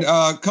wondering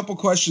a couple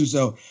questions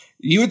though.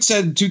 You had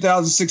said in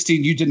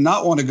 2016 you did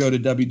not want to go to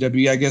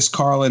WWE. I guess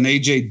Carl and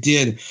AJ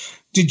did.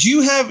 Did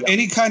you have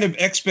any kind of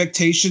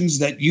expectations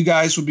that you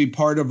guys would be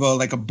part of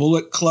a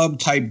Bullet Club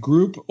type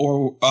group,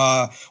 or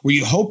were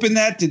you hoping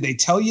that? Did they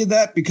tell you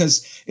that?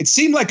 Because it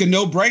seemed like a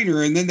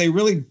no-brainer, and then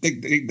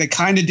they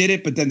kind of did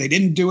it, but then they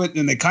didn't do it,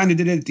 and they kind of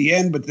did it at the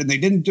end, but then they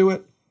didn't do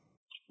it.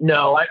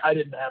 No, I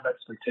didn't have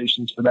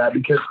expectations for that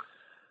because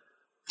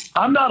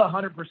I'm not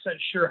 100%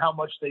 sure how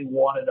much they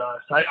wanted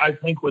us. I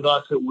think with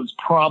us it was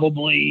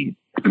probably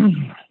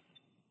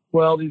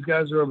well, these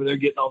guys are over there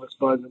getting all this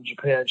buzz in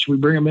Japan. Should we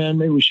bring them in?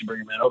 Maybe we should bring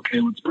them in. Okay,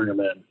 let's bring them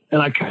in.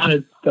 And I kind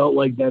of felt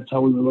like that's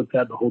how we were looked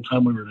at the whole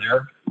time we were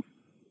there.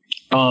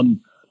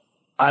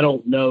 I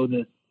don't know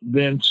that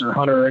Vince or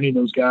Hunter or any of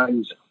those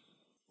guys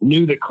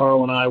knew that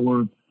Carl and I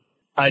were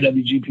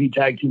IWGP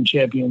Tag Team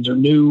Champions or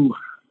knew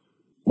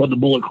what the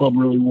Bullet Club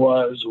really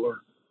was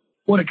or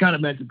what it kind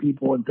of meant to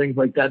people and things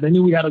like that. They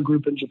knew we had a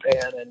group in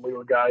Japan and we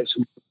were guys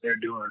who were there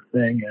doing our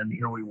thing, and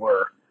here we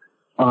were.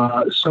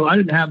 So I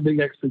didn't have big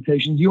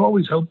expectations. You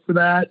always hope for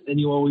that, and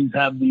you always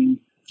have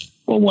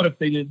what if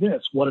they did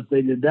this? What if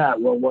they did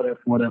that? Well, what if?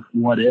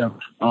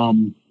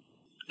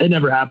 It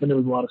never happened. It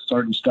was a lot of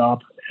start and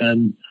stop.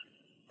 And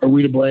are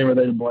we to blame? Are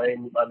they to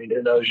blame? I mean,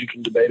 who knows? You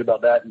can debate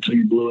about that until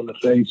you're blue in the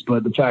face.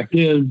 But the fact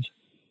is,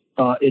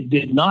 it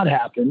did not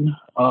happen.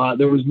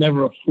 There was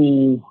never a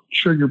full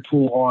trigger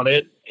pull on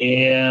it,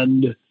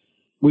 and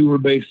we were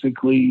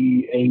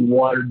basically a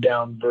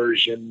watered-down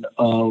version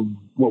of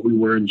what we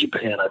were in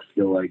Japan, I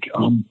feel like.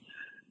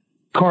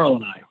 Carl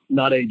and I,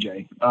 not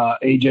AJ.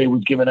 AJ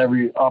was given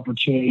every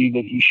opportunity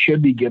that he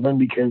should be given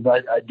because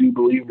I do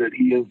believe that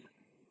he is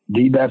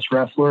the best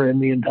wrestler in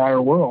the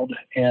entire world.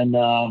 And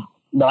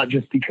not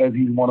just because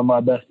he's one of my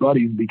best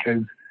buddies,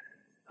 because,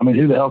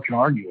 who the hell can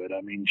argue it?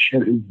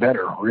 Shit, who's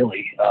better,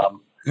 really?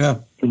 There's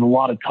a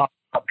lot of top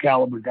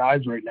caliber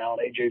guys right now,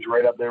 and AJ's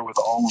right up there with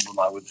all of them,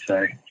 I would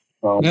say.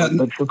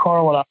 But for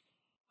Carl and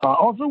I,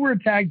 also we're a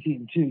tag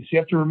team too. So you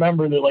have to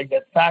remember that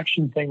that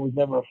faction thing was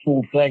never a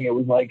full thing. It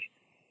was like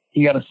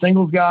you got a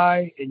singles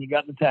guy and you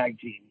got the tag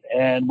team.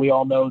 And we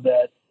all know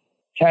that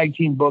tag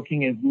team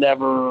booking is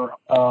never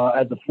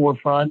at the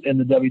forefront in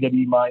the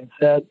WWE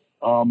mindset.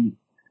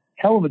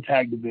 Hell of a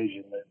tag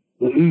division.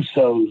 The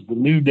Usos, the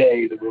New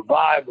Day, the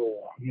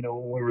Revival,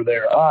 when we were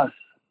there, us.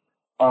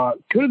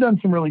 Could have done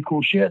some really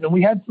cool shit. And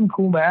we had some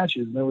cool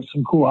matches. There was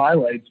some cool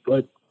highlights,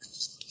 but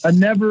they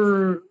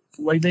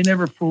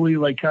never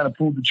fully kind of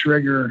pulled the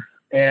trigger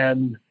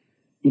and,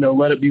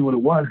 let it be what it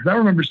was. 'Cause I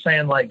remember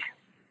saying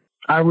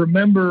I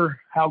remember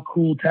how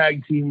cool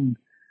tag team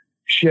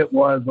shit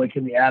was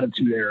in the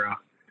Attitude Era,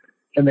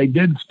 and they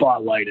did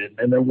spotlight it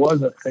and there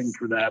was a thing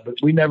for that, but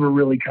we never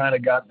really kind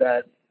of got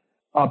that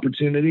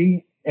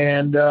opportunity.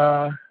 And,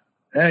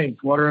 hey,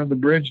 it's water under the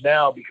bridge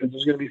now because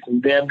there's going to be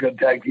some damn good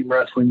tag team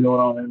wrestling going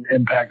on in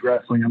Impact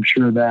Wrestling. I'm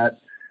sure of that.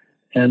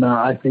 And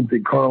I think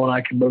that Carl and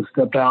I can both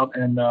step out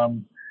and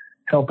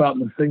help out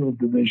in the singles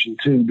division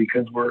too,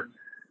 because we're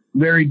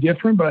very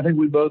different, but I think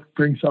we both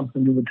bring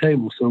something to the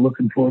table. So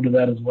looking forward to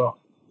that as well.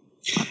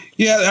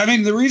 Yeah, I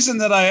mean, the reason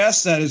that I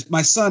asked that is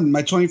my son,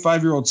 my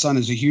 25-year-old son,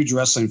 is a huge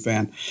wrestling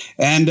fan.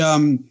 And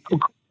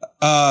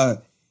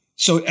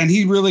and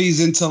he really is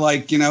into,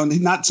 like,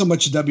 not so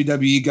much a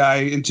WWE guy,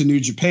 into New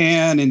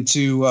Japan, he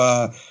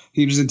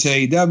was into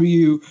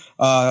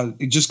AEW.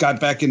 He just got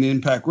back into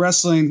Impact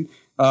Wrestling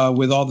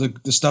with all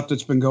the stuff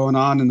that's been going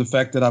on and the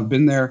fact that I've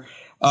been there.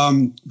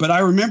 But I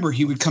remember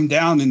he would come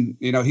down and,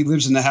 he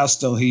lives in the house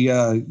still. He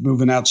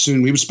moving out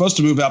soon. We were supposed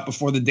to move out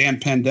before the damn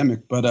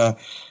pandemic, but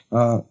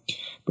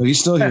he's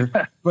still here.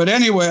 But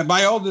anyway,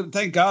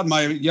 thank God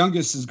my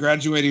youngest is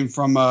graduating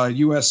from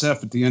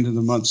USF at the end of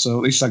the month. So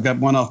at least I got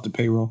one off the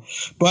payroll.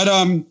 But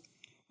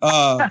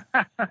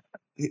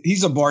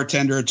he's a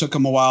bartender. It took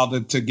him a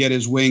while to get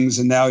his wings,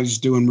 and now he's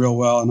doing real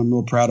well, and I'm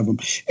real proud of him.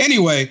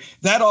 Anyway,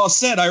 that all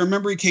said, I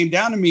remember he came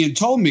down to me and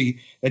told me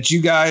that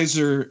you guys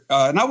are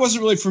and I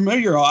wasn't really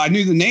familiar. I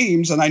knew the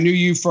names, and I knew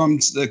you from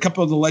a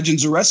couple of the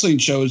Legends of Wrestling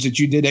shows that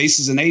you did,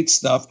 Aces and Eights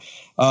stuff.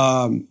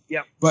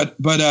 Yeah. But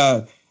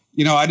I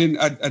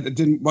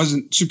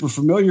wasn't super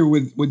familiar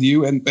with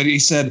you. But he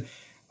said,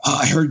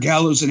 I heard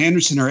Gallows and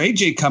Anderson or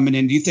AJ coming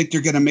in. Do you think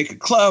they're going to make a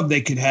club?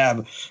 They could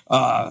have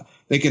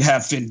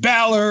Finn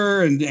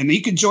Balor and he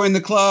could join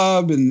the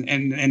club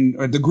and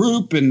or the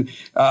group. And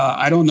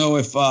I don't know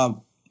if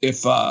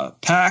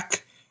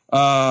Pac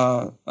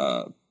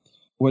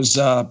was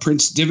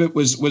Prince Devitt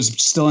was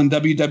still in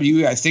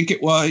WWE. I think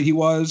he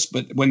was,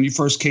 but when you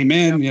first came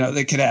in,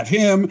 they could have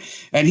him,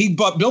 and he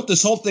built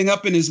this whole thing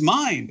up in his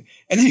mind,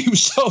 and then he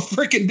was so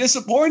freaking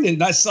disappointed.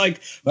 And I was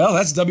like, well,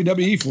 that's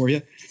WWE for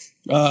you.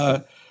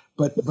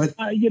 But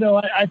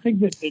I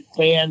think that the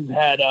fans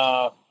had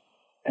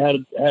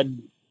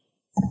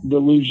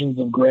delusions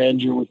of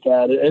grandeur with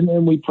that,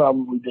 and we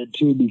probably did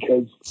too,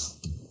 because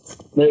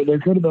there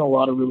could have been a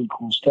lot of really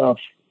cool stuff.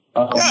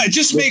 Yeah, it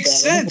just makes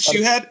sense.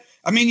 You had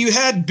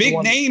big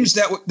names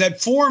that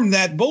formed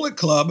that Bullet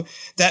Club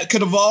that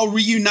could have all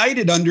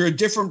reunited under a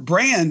different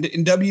brand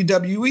in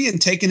WWE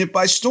and taken it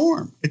by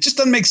storm. It just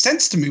doesn't make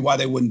sense to me why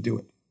they wouldn't do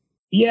it.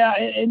 Yeah,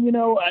 and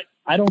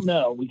I don't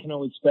know. We can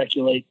only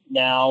speculate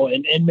now,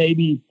 and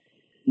maybe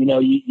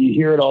you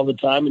hear it all the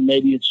time, and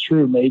maybe it's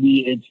true.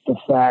 Maybe it's the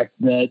fact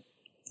that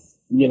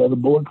the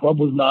Bullet Club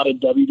was not a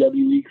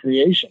WWE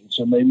creation,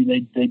 so maybe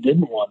they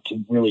didn't want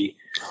to really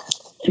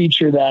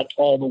feature that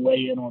all the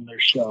way in on their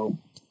show.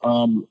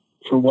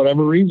 For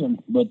whatever reason,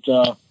 but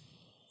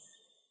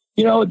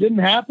it didn't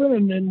happen,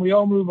 and then we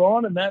all move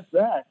on, and that's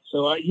that.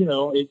 So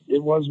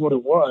it was what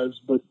it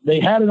was, but they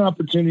had an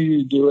opportunity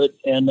to do it,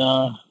 and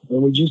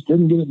we just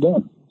didn't get it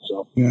done.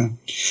 So yeah.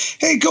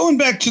 Hey, going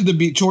back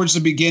to towards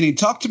the beginning,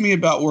 talk to me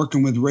about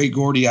working with Ray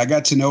Gordy. I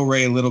got to know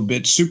Ray a little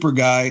bit. Super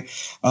guy.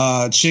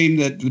 Shame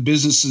that the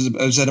business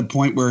is at a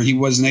point where he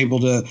wasn't able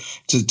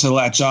to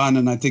latch on,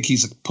 and I think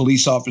he's a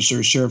police officer,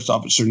 a sheriff's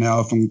officer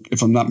now,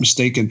 if I'm not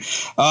mistaken.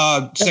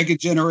 Second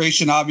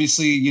generation,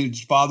 obviously,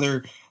 his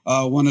father.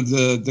 One of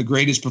the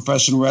greatest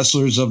professional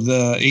wrestlers of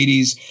the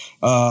 80s,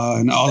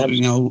 and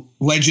all,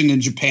 legend in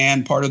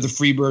Japan, part of the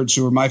Freebirds,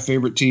 who are my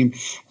favorite team.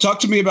 Talk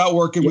to me about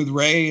working with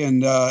Ray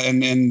and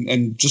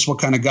just what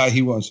kind of guy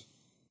he was.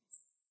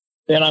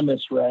 Man, I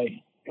miss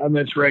Ray. I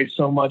miss Ray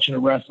so much in a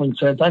wrestling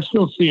sense. I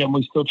still see him.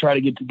 We still try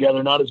to get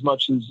together, not as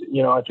much as,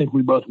 I think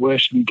we both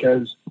wish,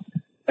 because,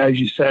 as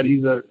you said,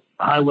 he's a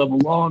high-level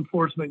law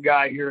enforcement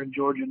guy here in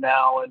Georgia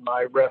now, in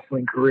my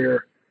wrestling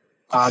career.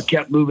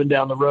 Kept moving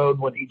down the road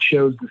when he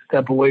chose to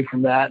step away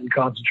from that and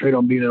concentrate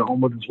on being at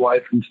home with his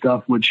wife and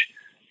stuff, which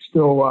he's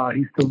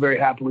still very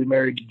happily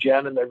married to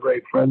Jen, and they're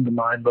great friends of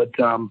mine. But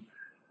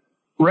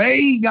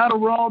Ray got a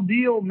raw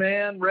deal,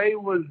 man. Ray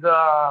was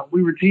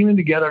we were teaming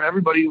together, and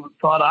everybody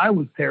thought I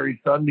was Terry's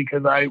son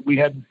because we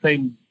had the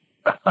same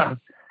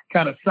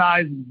kind of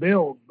size and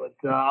build. But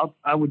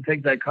I would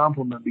take that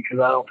compliment, because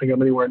I don't think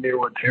I'm anywhere near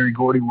what Terry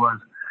Gordy was.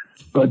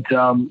 But,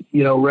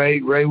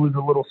 Ray was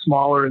a little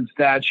smaller in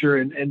stature,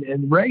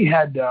 and Ray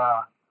had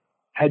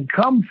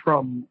come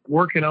from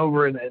working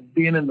over and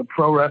being in the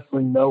Pro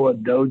Wrestling Noah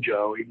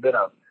dojo. He'd been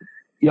a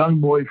young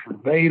boy for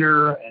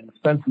Vader and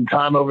spent some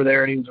time over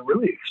there, and he was a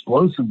really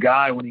explosive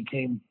guy when he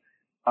came.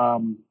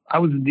 I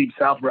was in Deep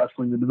South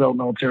Wrestling, the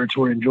developmental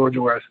territory in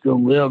Georgia, where I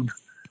still lived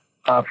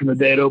from the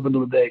day it opened to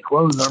the day it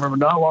closed. And I remember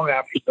not long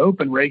after it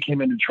opened, Ray came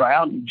in to try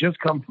out, and he'd just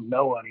come from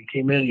Noah, and he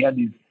came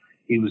in,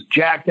 he was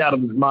jacked out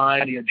of his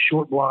mind. He had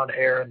short blonde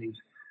hair and these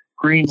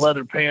green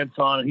leather pants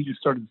on, and he just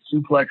started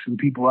suplexing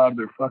people out of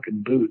their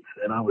fucking boots.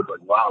 And I was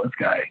like, wow, this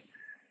guy,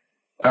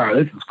 all right,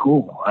 this is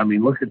cool. I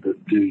mean, look at this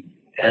dude.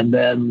 And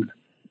then,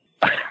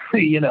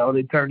 they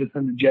turned us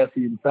into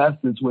Jesse and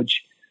Festus,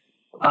 which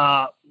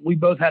we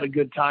both had a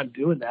good time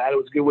doing that. It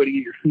was a good way to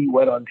get your feet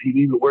wet on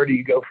TV, but where do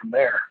you go from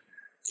there?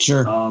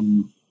 Sure.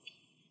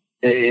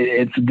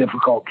 it's a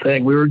difficult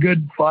thing. We were a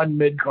good, fun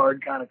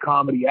mid-card kind of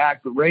comedy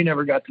act, but Ray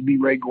never got to be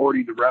Ray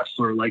Gordy, the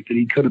wrestler, like that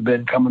he could have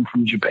been coming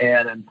from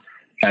Japan. And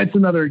it's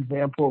another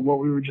example of what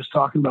we were just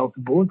talking about with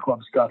the Bullet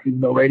Club stuff,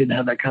 even though Ray didn't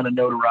have that kind of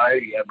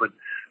notoriety yet. But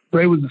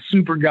Ray was a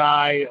super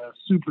guy, a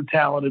super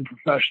talented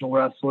professional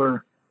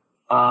wrestler,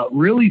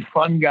 really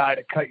fun guy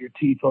to cut your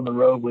teeth on the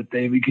road with,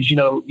 Dave, because, you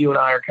know, you and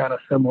I are kind of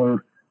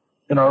similar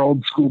in our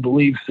old school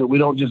beliefs that we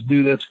don't just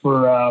do this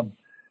for,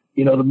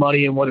 you know, the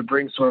money and what it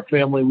brings to our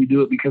family. We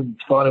do it because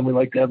it's fun and we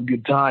like to have a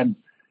good time.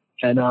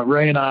 And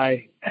Ray and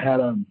I had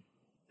a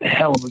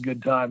hell of a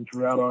good time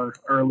throughout our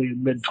early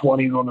and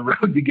mid-20s on the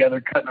road together,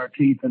 cutting our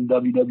teeth in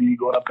WWE,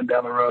 going up and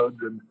down the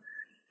roads and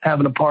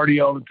having a party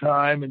all the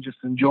time and just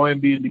enjoying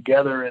being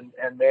together. And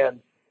man,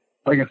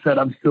 like I said,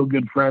 I'm still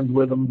good friends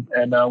with him,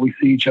 and we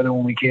see each other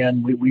when we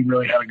can. We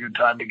really had a good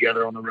time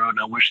together on the road.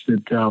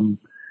 And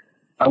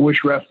I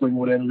wish wrestling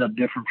would have ended up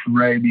different for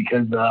Ray,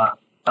 because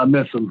I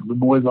miss him. The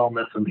boys all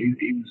miss him.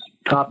 He was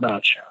top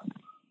notch.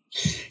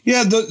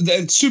 Yeah,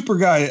 the super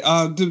guy.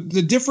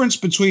 The difference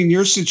between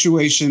your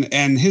situation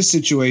and his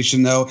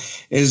situation, though,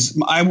 is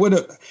I would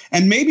have,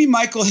 and maybe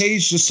Michael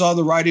Hayes just saw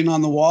the writing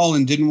on the wall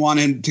and didn't want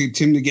him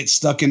to get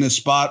stuck in a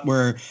spot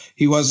where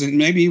he wasn't.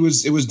 Maybe it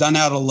was done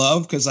out of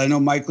love, because I know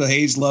Michael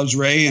Hayes loves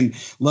Ray and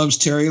loves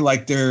Terry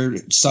like they're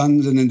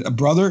sons and a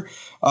brother.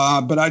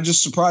 But I'm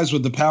just surprised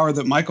with the power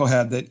that Michael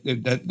had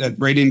that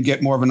Ray didn't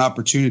get more of an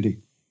opportunity.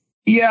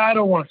 Yeah, I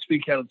don't want to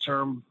speak out of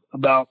turn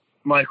about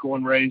Michael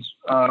and Ray's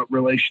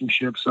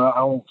relationship, so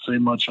I won't say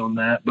much on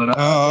that. But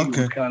I think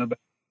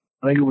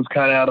it was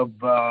kind of out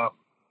of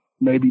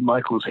maybe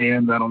Michael's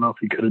hands. I don't know if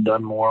he could have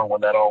done more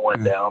when that all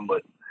went down.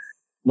 But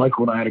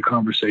Michael and I had a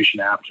conversation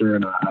after,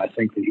 and I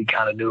think that he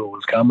kind of knew it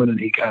was coming, and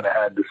he kind of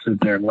had to sit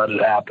there and let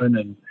it happen.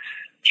 And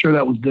sure,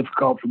 that was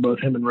difficult for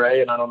both him and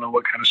Ray, and I don't know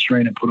what kind of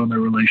strain it put on their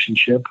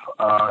relationship,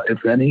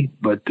 if any.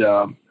 But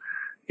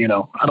you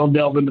know, I don't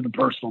delve into the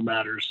personal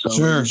matters.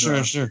 So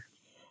sure.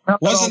 I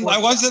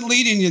wasn't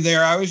leading you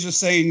there. I was just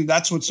saying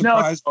that's what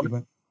surprised me.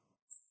 But.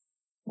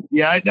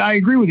 Yeah, I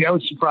agree with you. I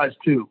was surprised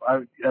too.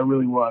 I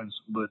really was,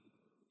 but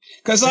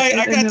because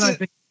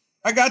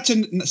I got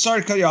to.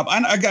 Sorry to cut you off.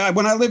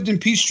 When I lived in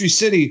Peachtree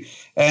City,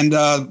 and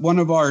one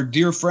of our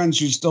dear friends,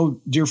 who's still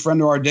a dear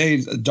friend of our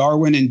days,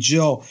 Darwin and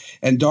Jill,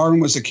 and Darwin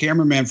was a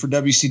cameraman for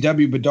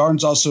WCW, but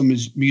Darwin's also a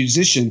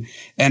musician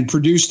and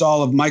produced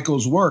all of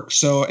Michael's work.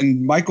 So,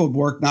 and Michael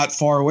lived not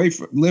far away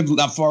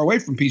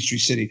from Peachtree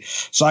City.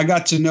 So I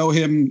got to know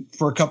him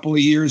for a couple of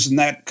years in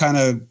that kind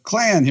of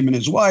clan, him and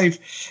his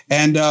wife,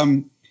 and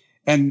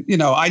you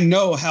know, I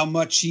know how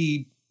much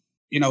he,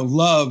 you know,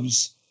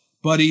 loves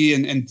Buddy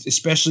and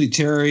especially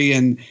Terry,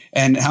 and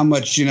how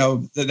much, you know,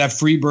 that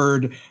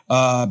Freebird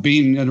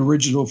being the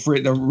original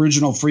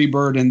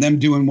Freebird, and them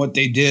doing what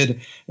they did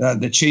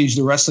that changed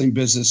the wrestling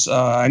business.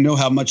 I know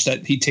how much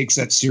that he takes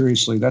that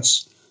seriously.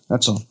 That's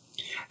all.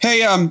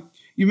 Hey,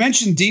 you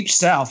mentioned Deep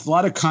South, a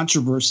lot of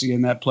controversy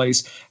in that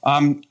place.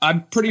 I'm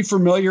pretty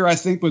familiar, I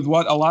think, with a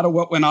lot of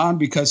what went on,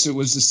 because it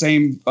was the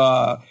same.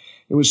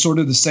 It was sort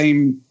of the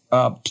same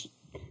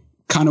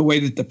kind of way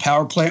that the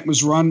power plant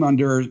was run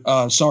under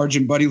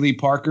Sergeant Buddy Lee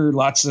Parker.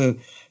 Lots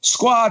of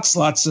squats,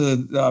 lots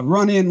of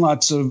run-in,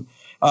 lots of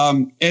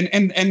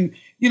and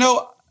you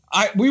know,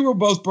 we were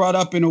both brought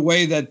up in a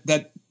way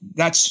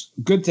that's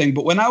a good thing.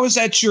 But when I was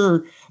at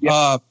your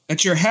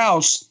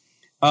house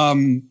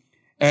and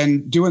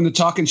doing the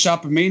Talking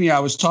Shop of Mania, I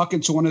was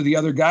talking to one of the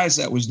other guys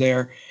that was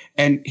there,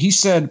 and he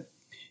said,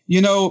 you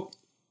know,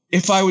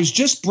 if I was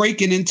just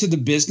breaking into the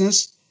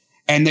business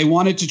and they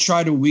wanted to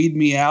try to weed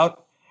me out,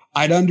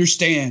 I'd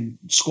understand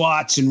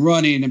squats and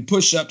running and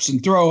push-ups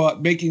and throw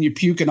up, making you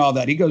puke and all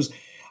that. He goes,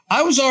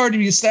 I was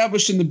already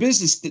established in the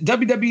business. The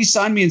WWE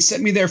signed me and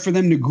sent me there for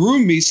them to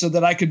groom me so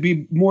that I could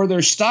be more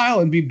their style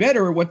and be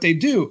better at what they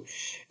do.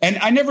 And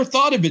I never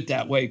thought of it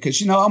that way,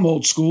 because, you know, I'm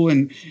old school,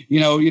 and,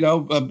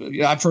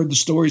 I've heard the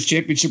stories,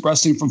 championship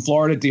wrestling from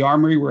Florida at the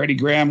Armory, where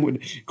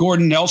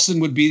Gordon Nelson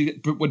would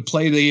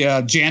play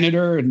the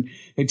janitor, and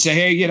they'd say,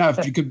 hey, you know,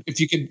 if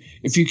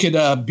you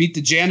could beat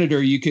the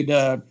janitor, you could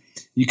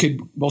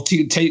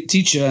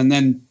teach you. And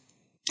then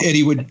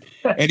Eddie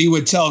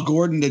would tell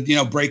Gordon to, you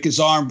know, break his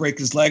arm, break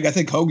his leg. I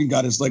think Hogan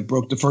got his leg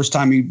broke the first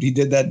time he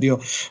did that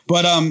deal.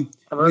 But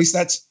at least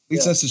that's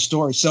the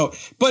story. So,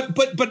 but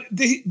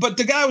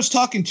the guy I was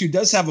talking to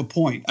does have a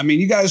point. I mean,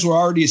 you guys were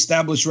already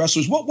established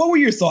wrestlers. What were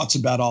your thoughts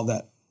about all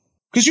that?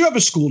 Because you have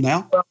a school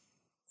now. Well,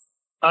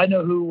 I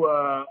know who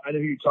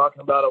you're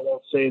talking about. I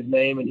won't say his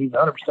name, and he's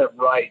 100%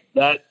 right.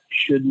 That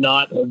should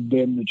not have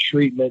been the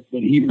treatment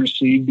that he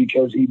received,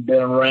 because he'd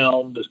been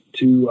around I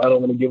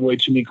don't want to give away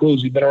too many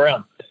clues. He'd been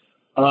around.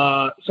 So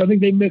I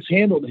think they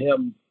mishandled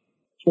him.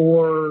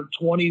 For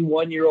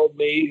 21-year-old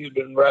me, who'd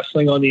been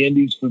wrestling on the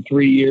indies for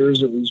 3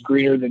 years, it was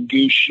greener than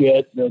goose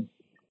shit, that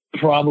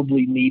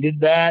probably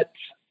needed that.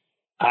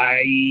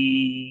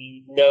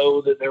 I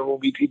know that there will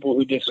be people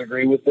who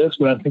disagree with this,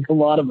 but I think a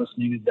lot of us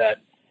needed that.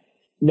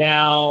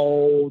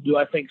 Now, do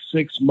I think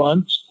 6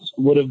 months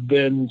would have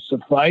been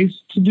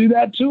suffice to do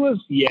that to us?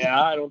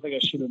 Yeah, I don't think I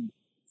should have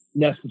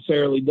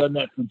necessarily done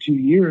that for 2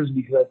 years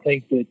because I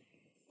think that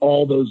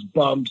all those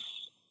bumps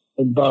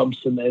and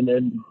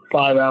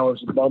 5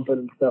 hours of bumping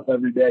and stuff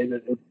every day,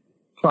 that it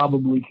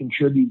probably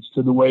contributes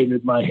to the way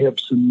that my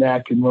hips and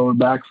neck and lower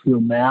back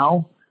feel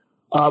now.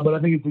 But I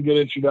think it's a good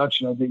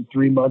introduction. I think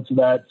 3 months of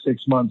that,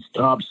 6 months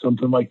tops,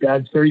 something like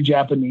that. It's very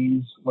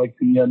Japanese, like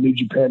the New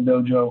Japan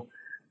Dojo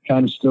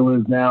kind of still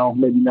is now.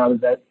 Maybe not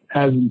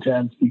as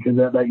intense because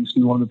that used to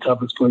be one of the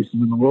toughest places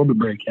in the world to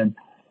break in.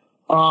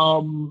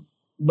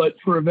 But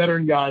for a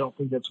veteran guy, I don't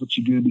think that's what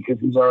you do because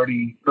he's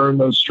already earned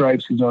those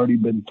stripes. He's already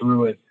been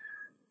through it.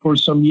 For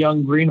some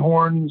young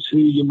greenhorns who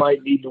you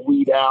might need to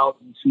weed out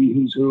and see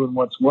who's who and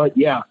what's what,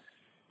 yeah,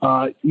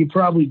 you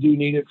probably do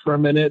need it for a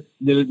minute.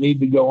 Did it need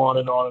to go on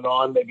and on and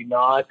on? Maybe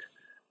not.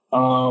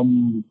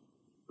 But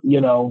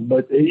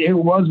it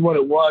was what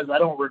it was. I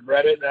don't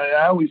regret it.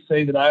 I always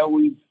say that I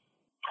always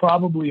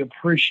probably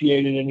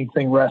appreciated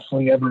anything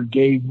wrestling ever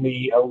gave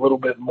me a little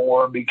bit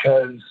more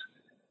because,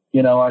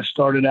 I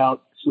started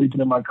out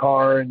sleeping in my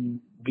car and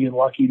being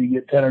lucky to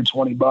get 10 or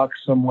 20 bucks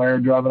somewhere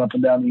driving up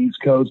and down the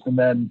East Coast. And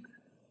then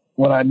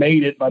when I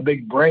made it, my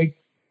big break,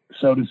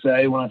 so to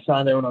say, when I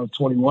signed there when I was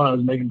 21, I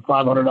was making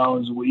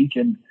 $500 a week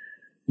and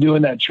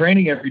doing that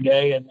training every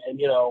day. And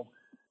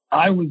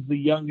I was the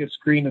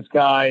youngest, greenest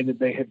guy that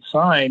they had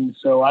signed.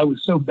 So I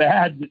was so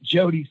bad that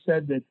Jody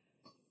said that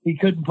he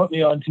couldn't put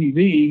me on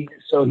TV.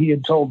 So he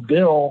had told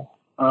Bill,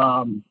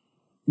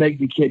 make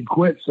the kid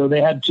quit. So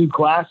they had 2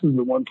 classes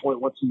at one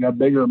point once he got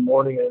bigger, a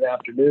morning and an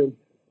afternoon.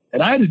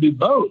 And I had to do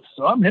both.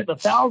 So I'm hitting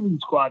 1,000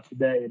 squats a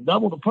day and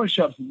double the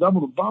push-ups and double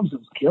the bumps. It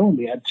was killing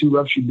me. I had 2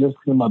 ruptured discs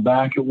in my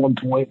back at one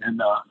point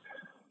and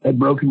had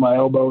broken my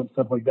elbow and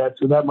stuff like that.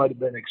 So that might have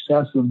been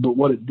excessive. But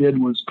what it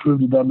did was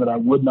prove to them that I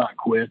would not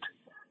quit.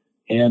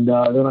 And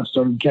then I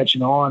started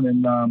catching on.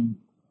 And,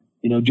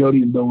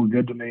 Jody and Bill were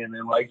good to me and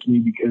they liked me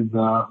because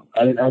I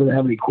didn't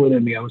have any quit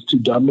in me. I was too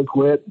dumb to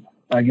quit.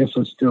 I guess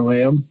I still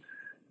am.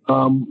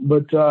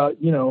 But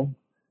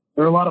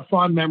there are a lot of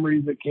fond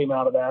memories that came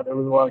out of that. There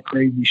was a lot of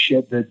crazy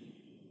shit that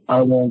I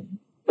won't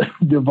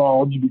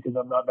divulge because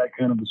I'm not that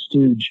kind of a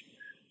stooge.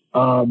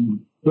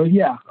 But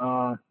yeah,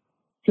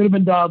 could have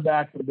been dialed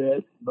back a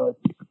bit, but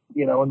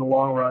in the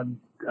long run,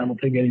 I don't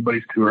think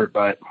anybody's too hurt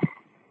by it.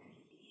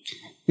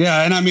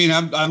 Yeah, and I mean,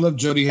 I love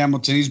Jody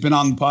Hamilton. He's been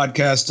on the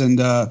podcast, and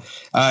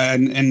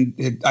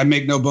I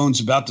make no bones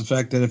about the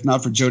fact that if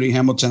not for Jody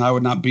Hamilton, I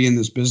would not be in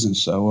this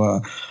business.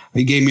 So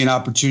he gave me an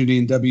opportunity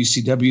in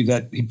WCW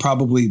that he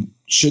probably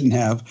shouldn't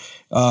have,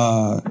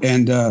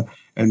 and I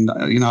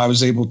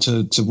was able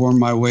to worm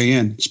my way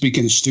in.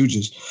 Speaking of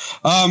stooges,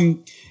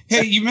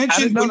 hey, you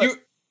mentioned when you.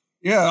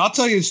 Yeah, I'll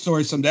tell you a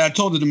story someday. I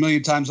told it a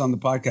million times on the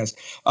podcast.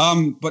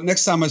 But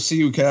next time I see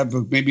you, we could have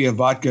maybe a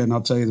vodka, and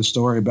I'll tell you the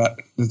story about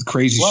the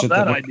crazy shit.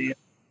 Love that idea.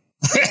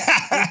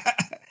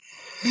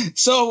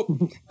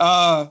 So,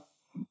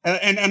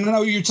 and I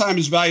know your time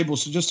is valuable,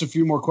 so just a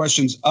few more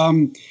questions.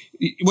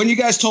 When you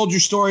guys told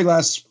your story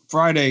last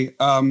Friday,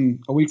 a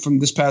week from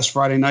this past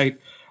Friday night,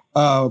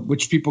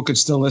 which people could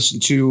still listen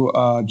to,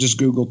 just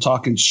Google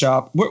Talkin'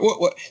 Shop.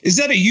 What is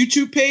that, a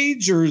YouTube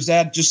page, or is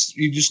that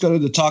you just go to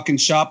the Talkin'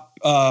 Shop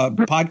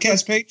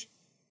podcast page?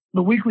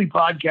 The weekly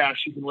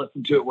podcast, you can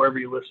listen to it wherever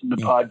you listen to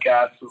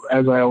podcasts.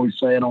 As I always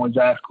say, and always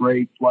ask,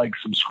 rate, like,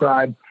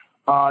 subscribe.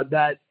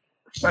 That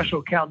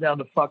special Countdown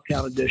to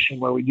Fucktown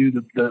edition where we do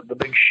the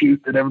big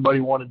shoot that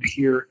everybody wanted to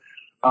hear.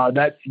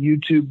 That's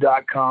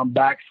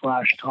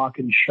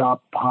youtube.com/Talkin'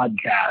 Shop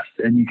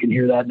podcast. And you can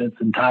hear that in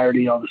its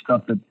entirety, all the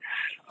stuff that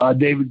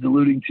David's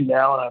alluding to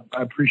now. And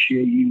I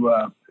appreciate you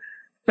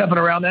stepping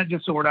around that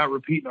just so we're not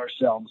repeating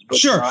ourselves. But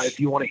sure. If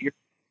you want to hear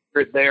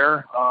it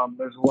there,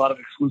 there's a lot of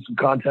exclusive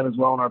content as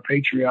well on our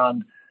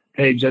Patreon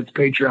page. That's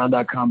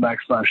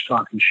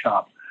patreon.com/Talkin'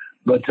 Shop.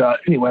 But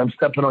anyway, I'm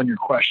stepping on your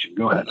question.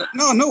 Go ahead.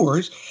 No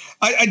worries.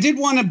 I did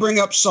want to bring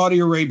up Saudi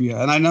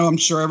Arabia, and I'm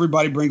sure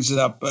everybody brings it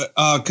up, but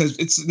because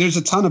there's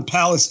a ton of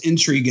palace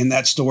intrigue in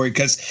that story,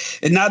 because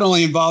it not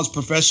only involves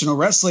professional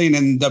wrestling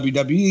and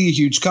WWE, a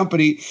huge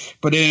company,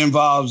 but it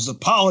involves the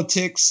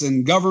politics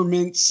and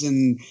governments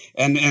and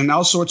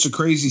all sorts of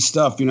crazy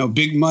stuff.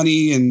 Big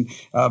money and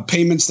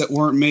payments that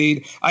weren't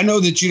made. I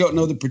know that you don't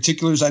know the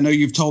particulars. I know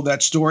you've told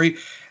that story.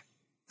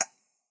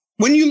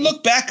 When you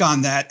look back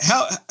on that,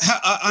 how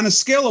on a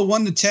scale of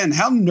 1 to 10,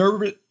 how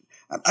nervous?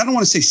 I don't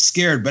want to say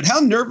scared, but how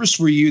nervous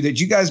were you that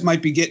you guys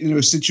might be getting into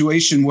a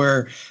situation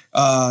where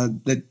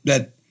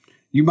that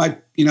you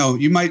might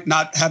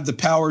not have the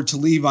power to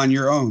leave on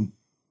your own?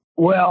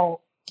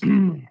 Well,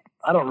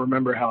 I don't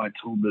remember how I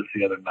told this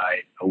the other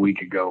night, a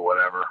week ago,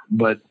 whatever.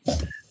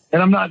 And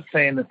I'm not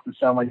saying this to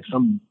sound like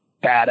some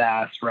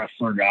badass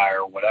wrestler guy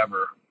or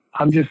whatever.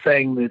 I'm just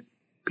saying that,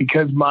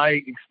 because my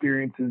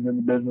experiences in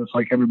the business,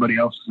 like everybody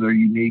else's, are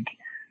unique.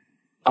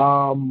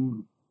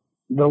 The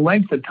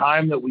length of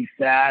time that we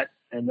sat,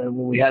 and then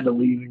when we had to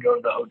leave and go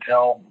to the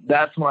hotel,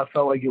 that's when I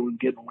felt like it was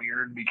getting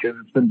weird, because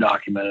it's been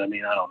documented. I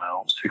mean, I don't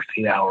know,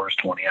 16 hours,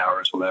 20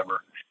 hours,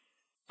 whatever.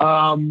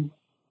 And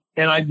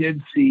I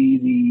did see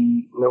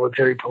the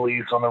military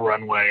police on the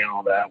runway and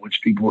all that,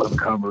 which people have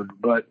covered.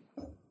 But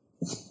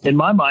in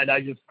my mind,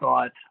 I just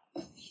thought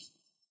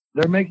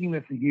they're making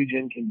this a huge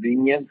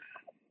inconvenience,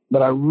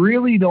 but I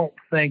really don't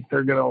think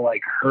they're going to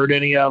like hurt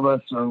any of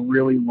us or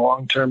really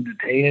long-term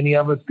detain any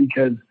of us,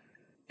 because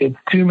it's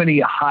too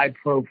many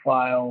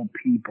high-profile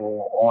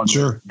people on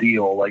this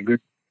deal. Like, there's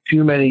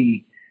too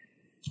many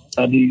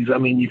of these. I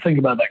mean, you think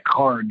about that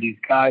card, these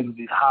guys with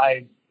these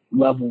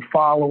high-level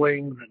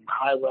followings and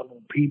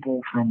high-level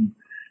people from,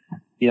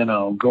 you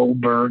know,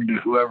 Goldberg to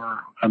whoever.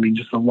 I mean,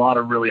 just a lot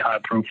of really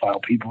high-profile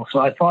people. So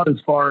I thought, as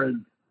far as,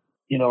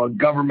 you know, a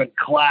government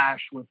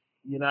clash with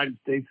the United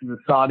States and the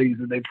Saudis,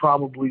 that they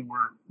probably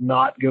were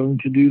not going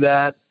to do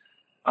that.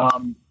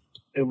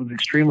 It was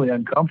extremely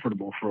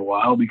uncomfortable for a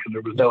while because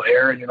there was no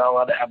air, and you're not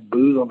allowed to have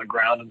booze on the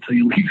ground until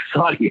you leave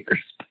Saudi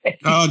airspace.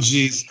 Oh,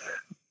 geez.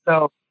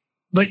 So,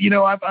 but you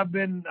know, I've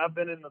been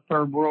in the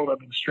third world. I've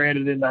been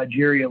stranded in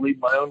Nigeria, leading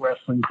my own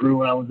wrestling crew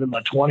when I was in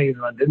my 20s,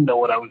 and I didn't know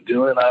what I was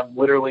doing. I've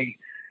literally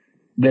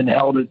been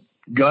held at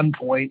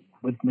gunpoint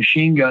with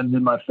machine guns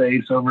in my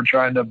face over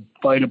trying to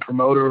fight a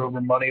promoter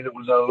over money that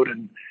was owed,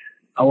 and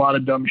a lot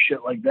of dumb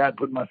shit like that,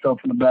 putting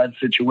myself in a bad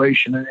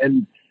situation.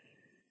 And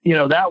you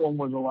know, that one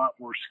was a lot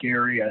more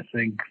scary, I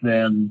think,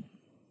 than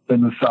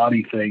the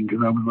Saudi thing. Cause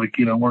I was like,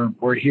 you know,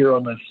 we're here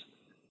on this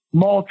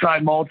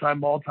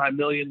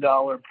multi-million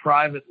dollar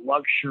private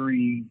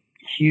luxury,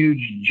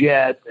 huge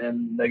jet.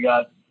 And they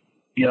got,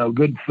 you know,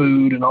 good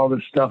food and all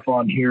this stuff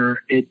on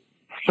here. It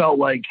felt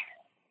like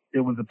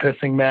it was a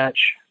pissing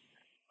match,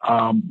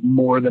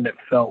 more than it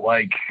felt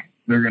like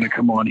they're going to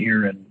come on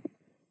here and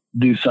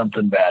do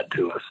something bad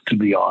to us, to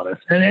be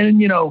honest.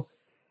 And you know,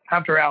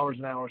 after hours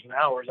and hours and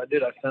hours, I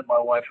sent my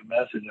wife a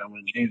message. I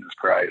went, Jesus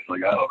Christ,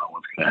 like, I don't know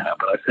what's going to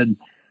happen.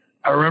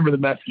 I remember the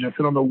message. I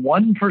said, on the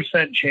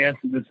 1% chance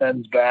that this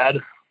ends bad,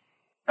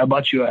 I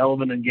bought you a hell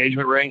of an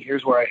engagement ring.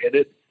 Here's where I hid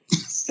it.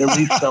 At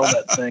least sell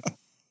that thing.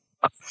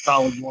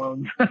 Solid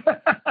loans.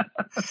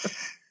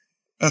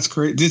 That's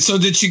great. Did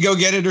she go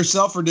get it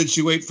herself, or did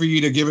she wait for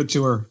you to give it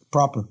to her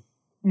proper?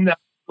 No,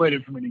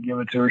 waited for me to give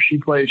it to her. She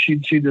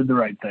did the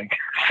right thing.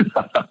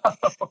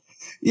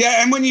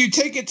 Yeah, and when you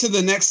take it to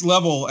the next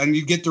level and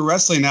you get the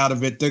wrestling out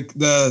of it,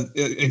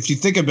 if you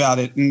think about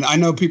it, and I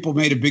know people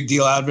made a big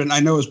deal out of it, and I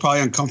know it was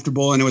probably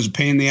uncomfortable and it was a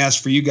pain in the ass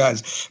for you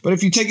guys, but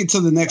if you take it to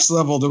the next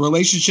level, the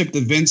relationship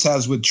that Vince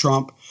has with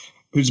Trump,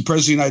 who's the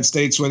president of the United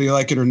States, whether you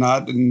like it or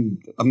not, and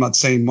I'm not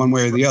saying one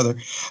way or the other,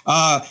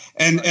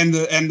 and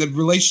the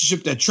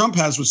relationship that Trump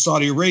has with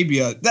Saudi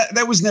Arabia,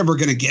 that was never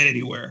going to get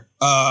anywhere.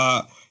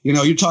 You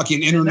know, you're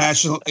talking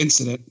international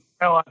incident.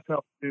 How I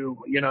felt too.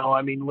 You know,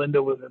 I mean,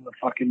 Linda was in the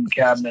fucking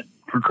cabinet,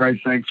 for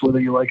Christ's sakes, whether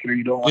you like it or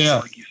you don't like it,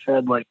 like you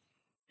said. Like,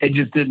 it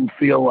just didn't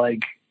feel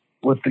like,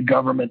 with the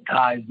government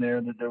ties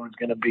there, that there was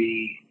going to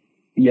be,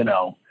 you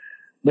know,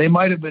 they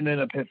might have been in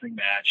a pissing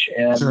match,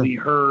 and we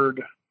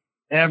heard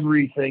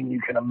everything you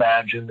can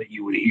imagine that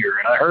you would hear.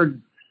 And I heard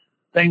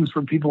things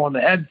from people on the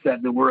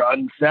headset that were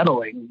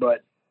unsettling,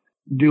 but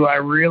do I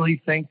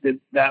really think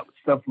that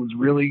stuff was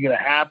really going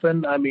to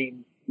happen? I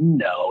mean,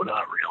 no,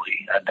 not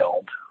really. I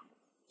don't.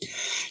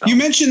 You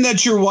mentioned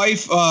that your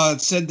wife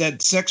said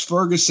that Sex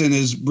Ferguson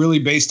is really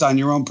based on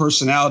your own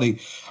personality.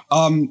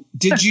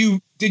 Did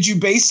you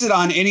base it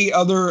on any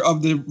other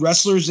of the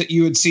wrestlers that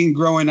you had seen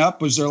growing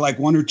up? Was there like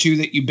one or two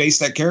that you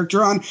based that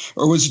character on,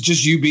 or was it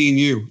just you being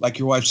you, like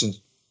your wife says?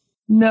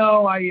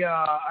 No,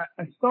 I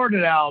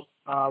started out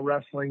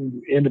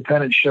wrestling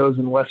independent shows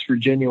in West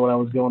Virginia when I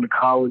was going to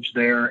college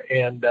there,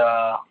 and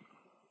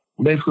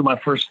basically my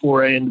first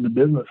foray into the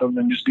business, other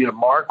than just being a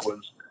mark,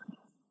 was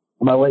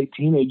my late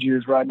teenage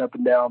years, riding up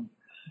and down,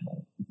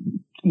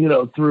 you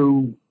know,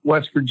 through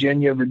West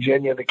Virginia,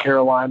 the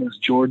Carolinas,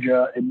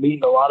 Georgia, and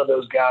meeting a lot of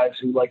those guys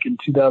who, like in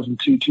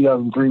 2002,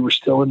 2003, were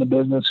still in the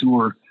business, who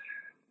were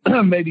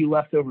maybe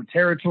leftover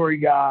territory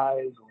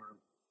guys or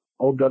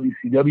old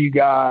WCW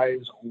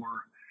guys, or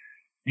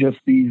just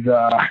these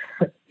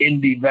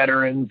indie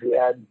veterans who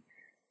had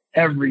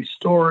every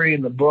story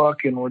in the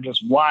book and were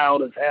just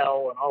wild as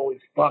hell and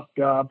always fucked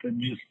up,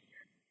 and just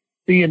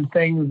seeing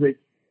things that,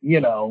 you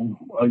know,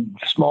 a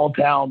small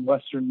town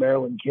Western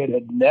Maryland kid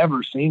had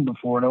never seen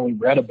before and only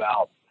read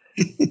about.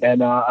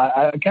 And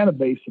I kind of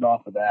based it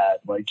off of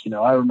that. Like, you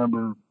know, I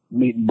remember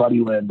meeting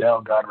Buddy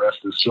Landell, God rest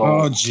his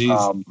soul. Oh, geez.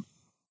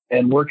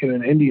 And working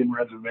an Indian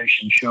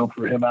reservation show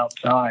for him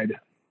outside.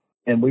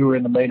 And we were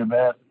in the main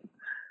event.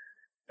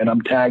 And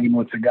I'm tagging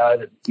with the guy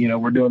that, you know,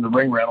 we're doing the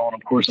ring rental. And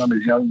of course, I'm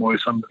his young boy.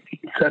 So I'm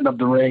setting up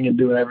the ring and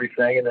doing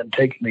everything, and then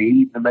taking the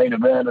heat in the main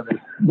event of this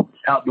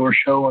outdoor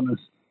show on this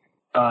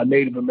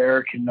Native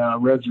American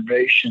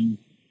reservation.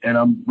 And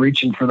I'm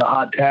reaching for the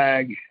hot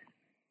tag,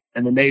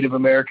 and the Native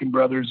American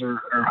brothers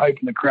are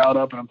hyping the crowd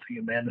up. And I'm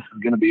thinking, man, this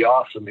is going to be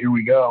awesome. Here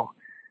we go.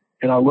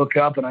 And I look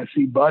up and I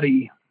see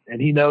Buddy,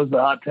 and he knows the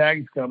hot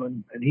tag's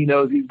coming, and he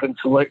knows he's been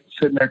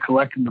sitting there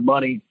collecting the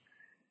money.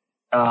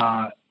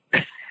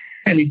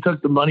 And he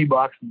took the money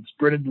box and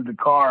sprinted to the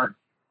car.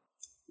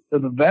 So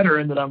the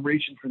veteran that I'm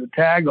reaching for the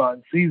tag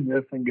on sees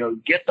this and goes,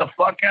 "Get the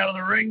fuck out of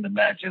the ring. The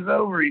match is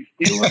over. He's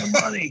stealing the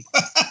money."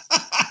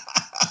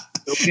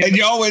 And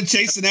y'all went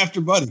chasing after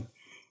Buddy.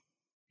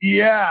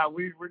 Yeah,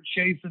 we were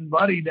chasing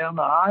Buddy down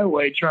the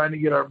highway trying to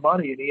get our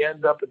money, and he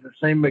ends up at the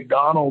same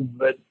McDonald's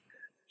that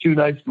 2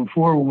 nights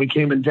before when we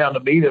came in town to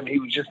meet him. He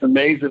was just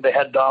amazed that they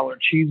had dollar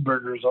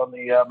cheeseburgers on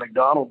the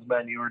McDonald's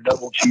menu, or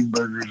double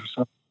cheeseburgers or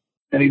something.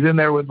 And he's in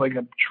there with like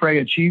a tray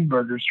of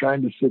cheeseburgers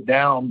trying to sit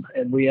down,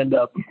 and we end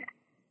up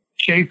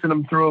chasing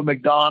him through a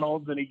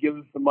McDonald's, and he gives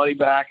us the money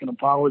back and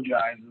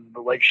apologizes.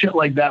 But like shit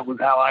like that was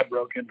how I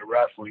broke into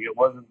wrestling. It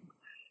wasn't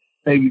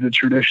maybe the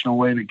traditional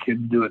way that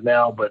kids do it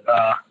now, but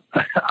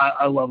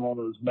I love all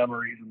those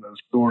memories and those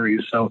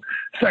stories. So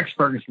Sex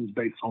Ferguson's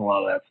based on a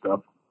lot of that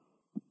stuff.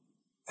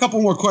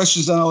 Couple more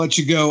questions, and I'll let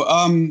you go.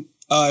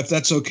 If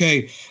that's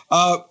okay.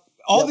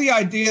 All the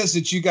ideas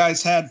that you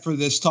guys had for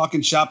this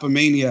Talking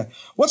Shop-A-Mania,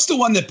 what's the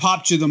one that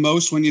popped you the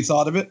most when you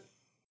thought of it?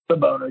 The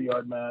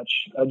Boneyard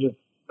match. I just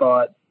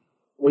thought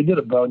we did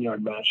a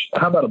Boneyard match.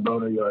 How about a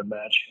Boneyard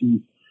match?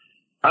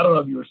 I don't know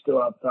if you were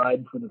still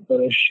outside for the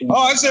finish. Oh,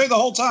 I was there the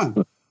whole time.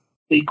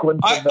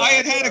 Sequence.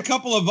 I had a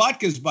couple of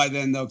vodkas by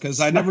then, though, because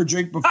I never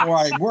drink before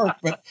I work.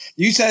 But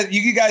you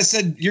guys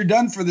said you're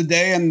done for the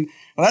day, and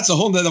well, that's a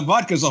whole nother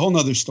vodka's a whole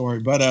nother story.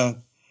 But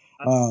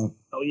oh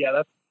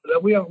yeah,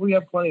 we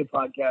have plenty of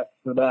podcasts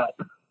for that.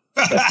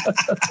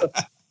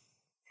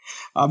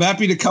 I'm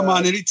happy to come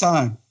on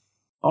anytime.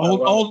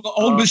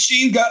 Old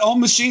machine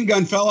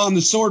gun fell on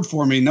the sword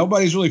for me.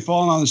 Nobody's really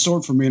fallen on the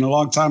sword for me in a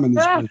long time in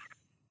this place.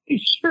 He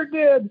sure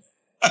did.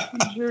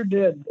 He sure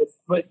did.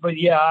 But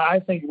yeah, I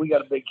think we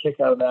got a big kick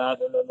out of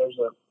that. And then there's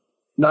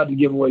not to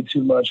give away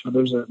too much, but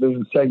there's a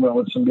segment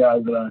with some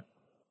guys that I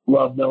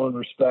love, know, and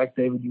respect.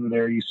 David, you were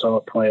there. You saw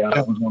it play out.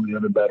 It was one of the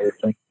other better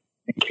things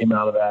that came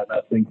out of that. And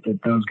I think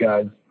that those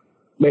guys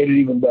made it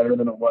even better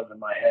than it was in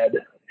my head.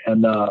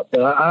 And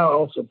I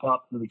also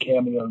popped to the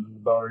cameos in the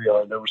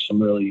Boneyard. There were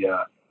some really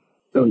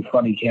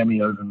funny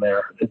cameos in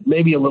there. It's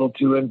maybe a little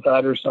too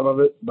insider, some of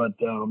it, but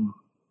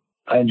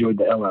I enjoyed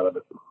the hell out of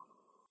it.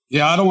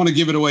 Yeah, I don't want to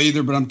give it away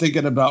either, but I'm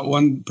thinking about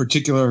one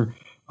particular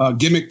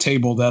gimmick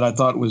table that I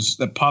thought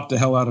that popped the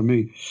hell out of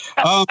me.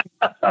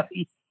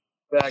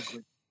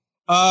 Exactly.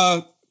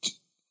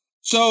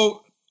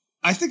 So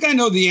I think I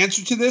know the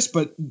answer to this,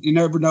 but you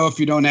never know if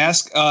you don't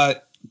ask.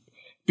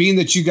 Being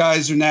that you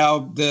guys are now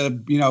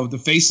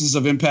the faces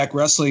of Impact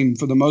Wrestling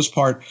for the most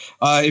part,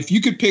 if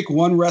you could pick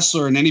one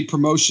wrestler in any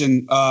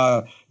promotion,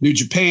 New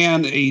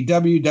Japan,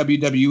 AEW,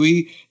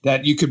 WWE,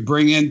 that you could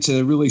bring in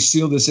to really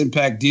seal this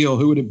Impact deal,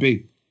 who would it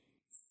be?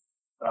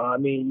 I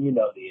mean, you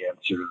know the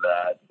answer to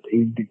that.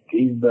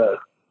 He's the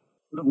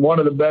one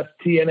of the best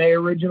TNA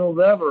originals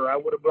ever. I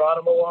would have brought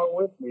him along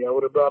with me. I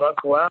would have brought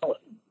Uncle Allen,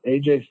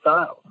 AJ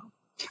Styles.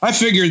 I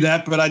figured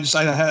that, but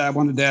I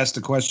wanted to ask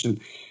the question.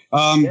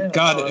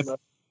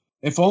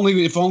 If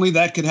only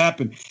that could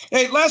happen.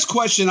 Hey, last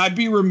question. I'd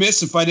be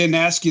remiss if I didn't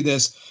ask you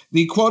this.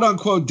 The quote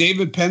unquote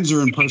David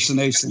Penzer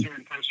impersonation.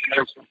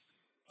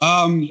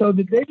 So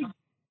the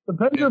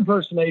Penzer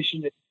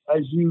impersonation,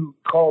 as you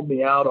called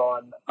me out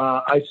on,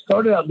 I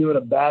started out doing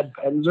a bad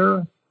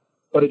Penzer,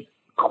 but it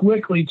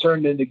quickly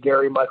turned into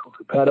Gary Michael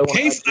Capetto.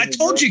 I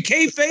told you,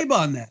 kayfabe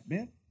on that,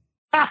 man.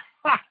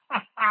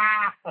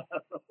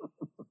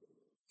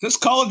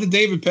 Just call it the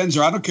David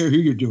Penzer. I don't care who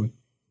you're doing.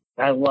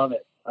 I love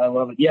it.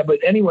 Yeah, but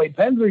anyway,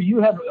 Penzer, you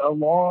have a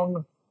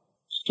long,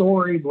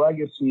 storied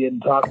legacy in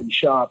Talking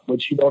Shop,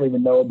 which you don't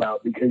even know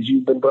about because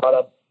you've been brought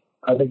up,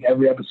 I think,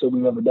 every episode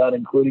we've ever done,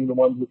 including the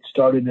ones that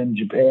started in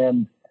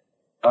Japan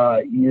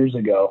years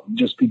ago,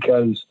 just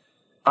because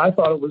I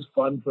thought it was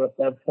fun for us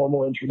to have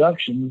formal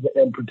introductions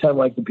and pretend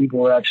like the people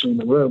were actually in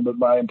the room, but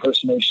my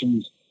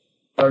impersonations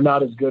are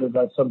not as good as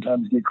I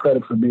sometimes get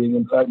credit for being.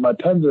 In fact, my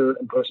Penzer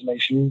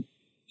impersonation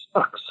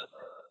sucks,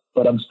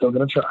 but I'm still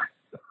going to try.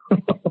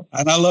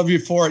 And I love you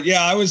for it.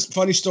 Yeah,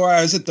 funny story.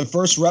 I was at the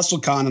first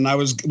WrestleCon and I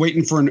was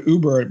waiting for an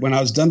Uber when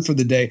I was done for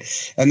the day.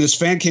 And this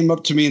fan came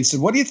up to me and said,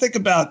 "What do you think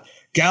about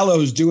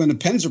Gallows doing a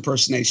Penzer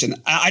impersonation?"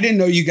 I didn't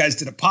know you guys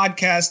did a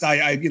podcast.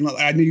 I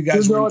knew you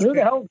guys were. Who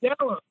the hell is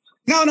Gallows?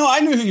 No, I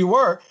knew who you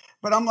were,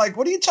 but I'm like,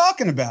 "What are you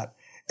talking about?"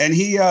 And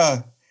he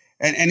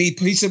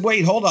said,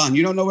 "Wait, hold on.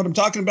 You don't know what I'm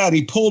talking about?"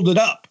 He pulled it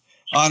up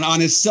on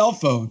his cell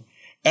phone.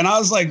 And I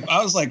was like,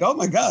 oh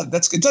my God,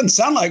 it doesn't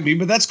sound like me,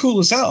 but that's cool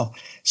as hell.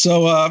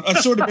 So I've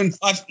sort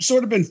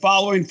of been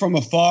following from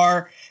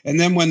afar. And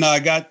then when I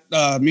got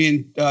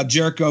me and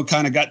Jericho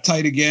kind of got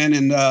tight again,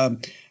 and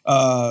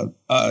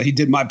he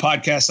did my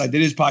podcast, I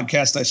did his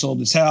podcast, I sold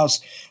his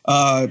house.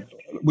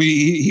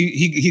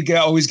 He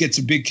always gets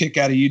a big kick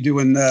out of you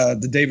doing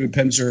the David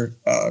Penzer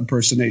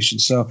impersonation.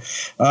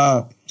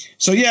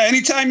 So yeah,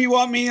 anytime you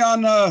want me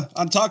on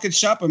Talking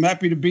Shop, I'm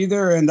happy to be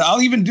there, and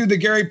I'll even do the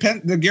Gary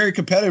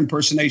Capetta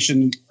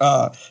impersonation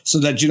so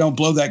that you don't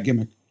blow that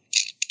gimmick.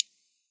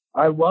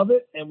 I love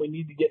it, and we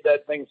need to get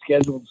that thing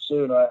scheduled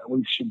soon.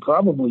 We should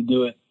probably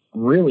do it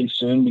really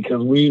soon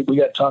because we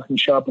got Talking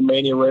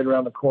Shop-A-Mania right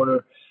around the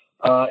corner.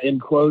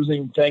 In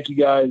closing, thank you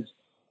guys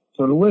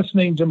for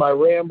listening to my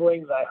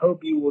ramblings. I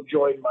hope you will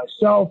join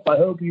myself. I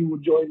hope you will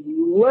join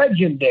the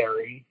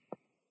legendary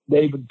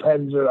David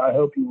Penzer. I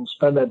hope you will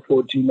spend that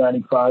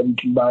 $14.95. You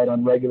can buy it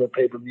on regular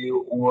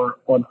pay-per-view or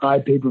on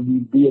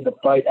iPay-per-view via the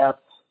Fight app.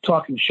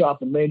 Talking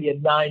Shop and Mania,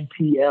 9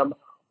 p.m.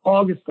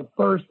 August the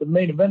 1st. The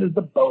main event is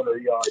the Boner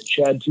Yard.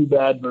 Chad Too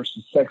Bad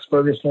versus Sex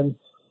Ferguson.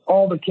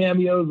 All the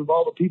cameos of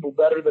all the people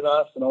better than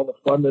us and all the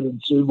fun that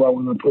ensued while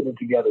we were putting it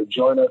together.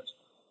 Join us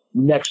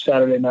next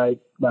Saturday night,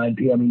 9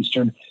 p.m.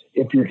 Eastern.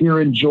 If you're here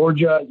in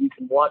Georgia, you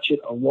can watch it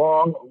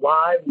along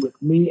live with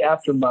me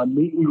after my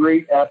meet and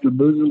greet, after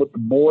boozing with the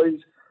boys.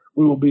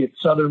 We will be at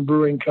Southern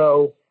Brewing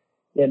Co.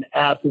 in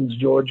Athens,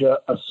 Georgia.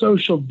 A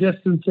social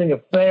distancing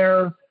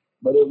affair,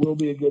 but it will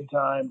be a good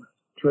time.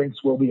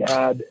 Drinks will be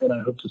had, and I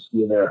hope to see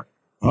you there.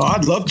 Oh,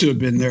 I'd love to have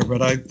been there,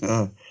 but I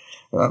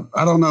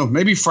don't know.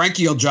 Maybe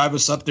Frankie will drive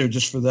us up there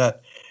just for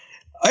that.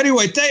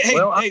 Anyway,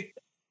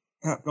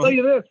 I'll tell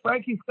you this: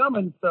 Frankie's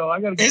coming, so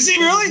I got to. Is he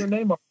really? Your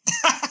name on.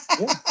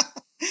 Yeah.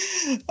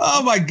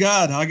 Oh my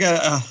God! I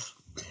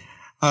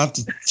have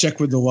to check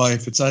with the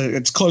wife.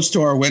 It's close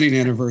to our wedding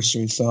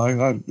anniversary,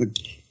 so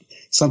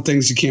some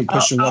things you can't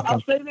push your luck on.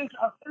 I'll say this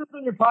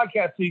on your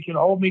podcast so you can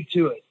hold me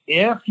to it.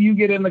 If you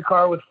get in the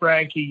car with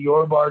Frankie,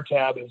 your bar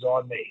tab is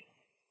on me.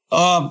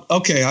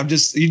 Okay.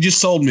 You just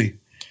sold me.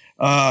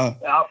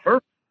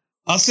 Perfect.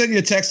 I'll send you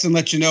a text and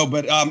let you know.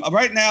 But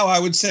right now, I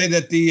would say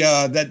that the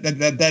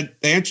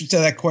answer to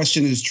that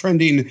question is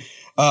trending,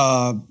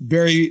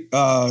 very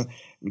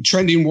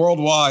trending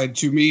worldwide.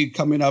 To me,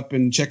 coming up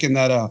and checking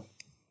that out.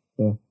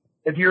 So.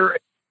 If you're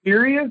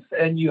serious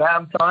and you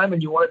have time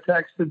and you want to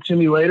text it to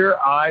me later,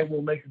 I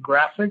will make a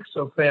graphic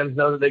so fans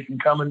know that they can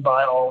come and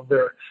buy all of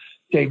their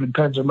David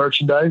Penzer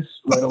merchandise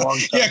right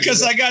alongside. Yeah,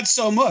 because I got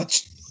so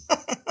much.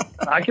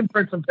 I can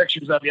print some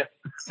pictures of you.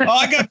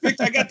 I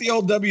got the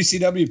old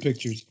WCW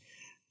pictures.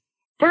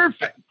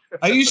 Perfect.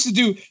 I used to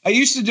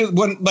do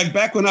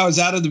back when I was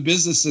out of the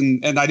business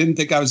and I didn't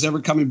think I was ever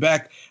coming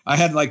back. I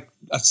had like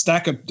a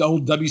stack of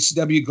old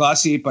WCW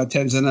glossy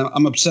 8x10s, and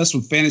I'm obsessed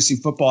with fantasy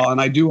football, and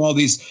I do all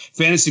these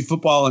fantasy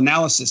football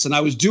analysis, and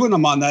I was doing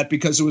them on that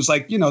because it was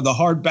like, the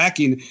hard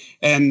backing.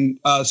 And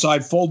so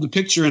I'd fold the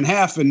picture in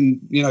half and,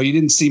 you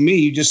didn't see me,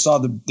 you just saw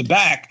the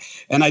back.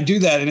 And I do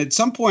that. And at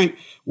some point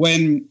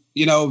when,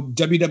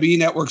 WWE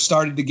Network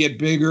started to get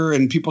bigger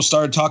and people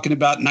started talking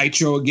about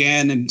Nitro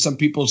again. And some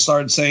people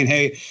started saying,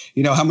 hey,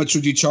 how much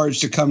would you charge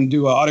to come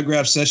do an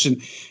autograph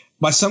session?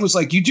 My son was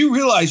like, you do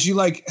realize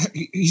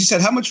he said,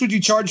 how much would you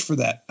charge for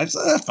that? I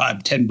said,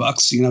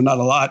 $5-10, not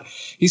a lot.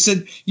 He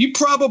said, you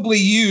probably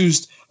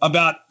used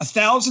about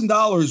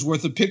 $1,000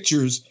 worth of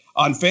pictures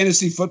on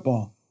fantasy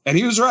football. And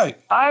he was right.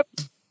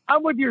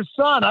 I'm with your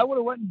son. I would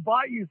have went and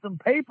bought you some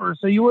paper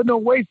so you wouldn't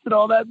have wasted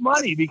all that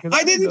money because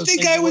I didn't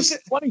think I was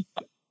 20.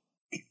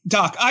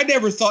 Doc, I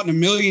never thought in a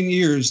million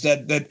years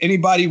that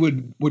anybody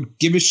would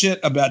give a shit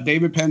about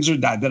David Penzer,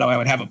 that I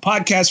would have a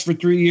podcast for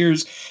 3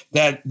 years,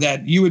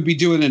 that you would be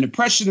doing an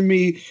impression of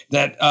me,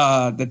 that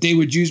they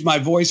would use my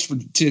voice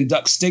to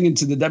induct Sting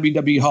into the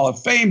WWE Hall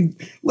of Fame,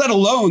 let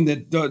alone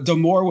that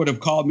D'Amore would have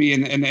called me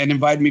and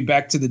invited me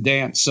back to the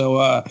dance.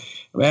 So,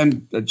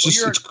 man,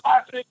 you're a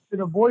classic. You're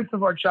the voice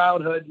of our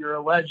childhood. You're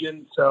a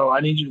legend. So I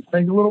need you to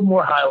think a little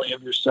more highly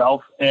of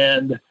yourself.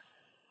 And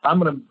I'm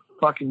going to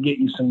fucking get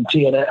you some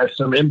TNA,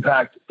 some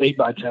Impact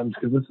 8x10s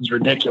because this is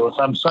ridiculous.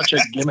 I'm such a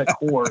gimmick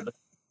whore. It's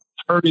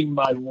hurting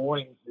my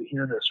loins to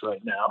hear this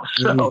right now.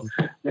 So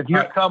if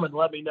you're coming,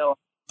 let me know.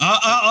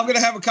 I'm going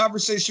to have a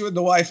conversation with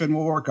the wife and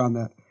we'll work on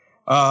that.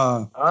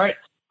 All right.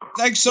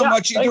 Thanks so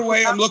much. Either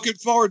way, I'm looking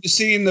forward to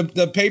seeing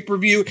the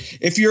pay-per-view.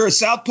 If you're a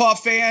Southpaw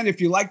fan,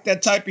 if you like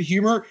that type of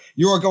humor,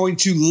 you are going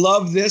to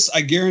love this.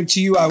 I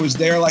guarantee you. I was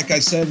there, like I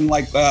said, and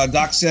like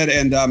Doc said,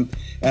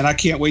 and I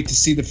can't wait to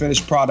see the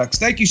finished products.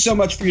 Thank you so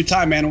much for your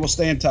time, man, and we'll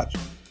stay in touch.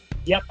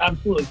 Yep,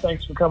 absolutely.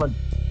 Thanks for coming.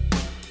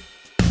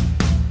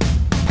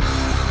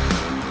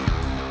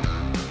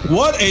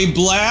 What a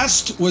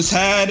blast was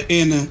had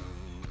in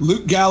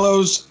Luke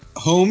Gallows'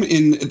 home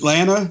in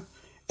Atlanta.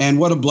 And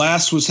what a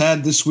blast was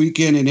had this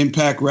weekend in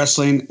Impact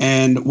Wrestling.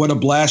 And what a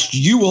blast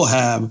you will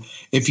have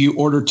if you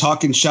order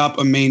Talking Shop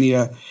A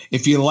Mania.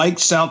 If you like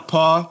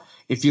Southpaw,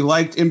 if you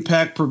liked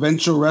Impact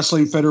Provincial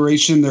Wrestling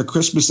Federation, their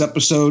Christmas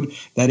episode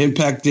that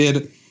Impact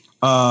did,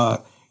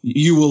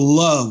 you will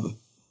love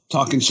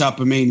Talking Shop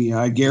A Mania.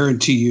 I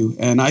guarantee you.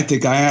 And I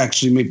think I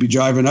actually may be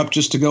driving up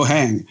just to go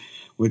hang,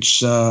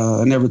 which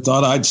I never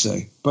thought I'd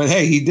say. But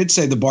hey, he did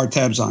say the bar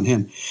tab's on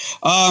him.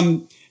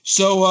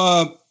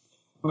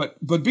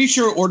 But be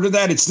sure to order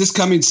that. It's this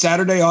coming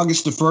Saturday,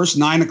 August the 1st,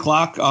 9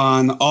 o'clock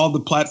on all the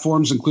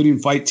platforms, including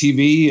Fight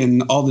TV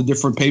and all the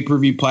different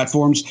pay-per-view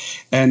platforms.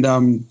 And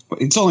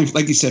it's only,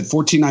 like you said,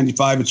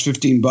 $14.95. It's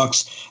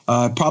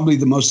 $15. Probably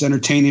the most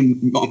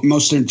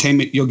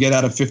entertainment you'll get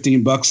out of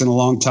 $15 in a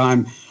long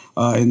time.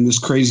 In this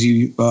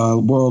crazy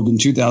world in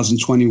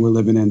 2020 we're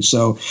living in.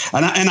 So,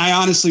 and I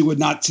honestly would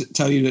not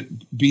tell you to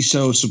be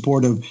so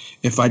supportive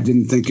if I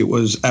didn't think it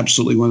was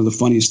absolutely one of the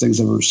funniest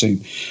things I've ever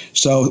seen.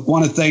 So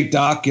want to thank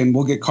Doc, and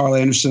we'll get Carl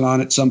Anderson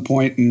on at some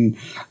point, and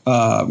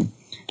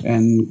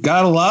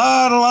got a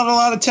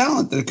lot of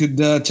talent that could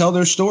tell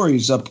their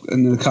stories up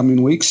in the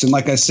coming weeks. And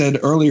like I said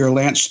earlier,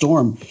 Lance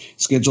Storm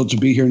scheduled to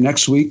be here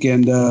next week,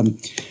 and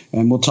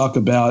we'll talk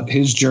about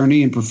his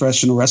journey in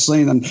professional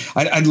wrestling. And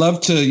I'd love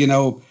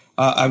to,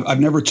 I've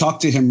never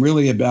talked to him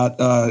really about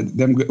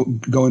them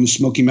going to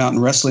Smoky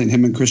Mountain Wrestling,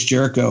 him and Chris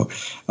Jericho,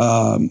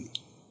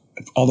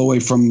 all the way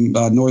from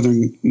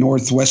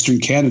northwestern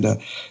Canada.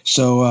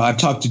 So I've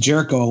talked to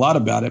Jericho a lot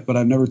about it, but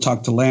I've never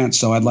talked to Lance.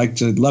 So I'm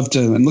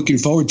looking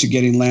forward to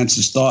getting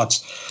Lance's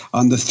thoughts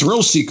on the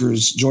Thrill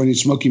Seekers joining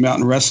Smoky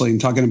Mountain Wrestling,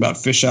 talking about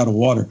fish out of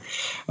water.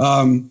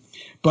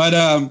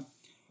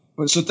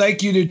 So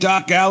thank you to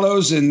Doc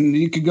Gallows, and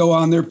you could go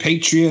on their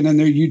Patreon and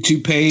their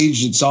YouTube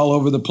page. It's all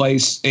over the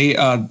place.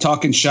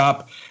 Talking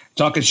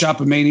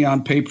Shop-A-Mania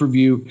on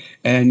pay-per-view,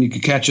 and you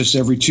can catch us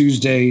every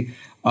Tuesday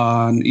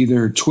on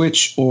either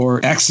Twitch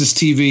or Access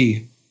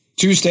TV,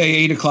 Tuesday,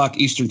 8 o'clock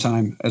Eastern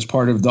Time, as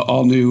part of the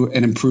all-new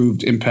and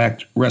improved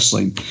Impact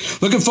Wrestling.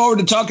 Looking forward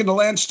to talking to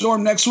Lance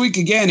Storm next week.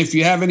 Again, if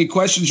you have any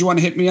questions you want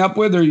to hit me up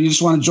with, or you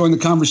just want to join the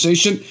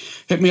conversation,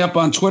 hit me up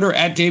on Twitter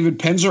at David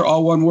Penzer,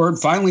 all one word.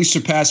 Finally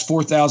surpassed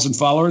 4,000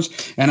 followers.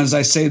 And as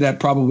I say that,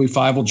 probably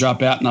 5 will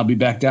drop out, and I'll be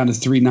back down to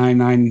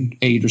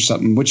 3,998 or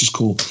something, which is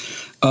cool.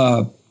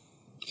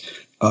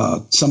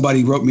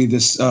 Somebody wrote me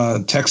this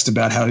text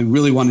about how he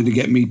really wanted to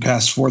get me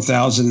past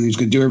 4,000 and he's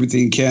going to do everything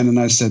he can. And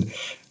I said,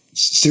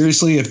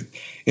 seriously,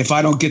 if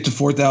I don't get to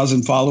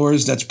 4,000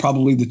 followers, that's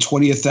probably the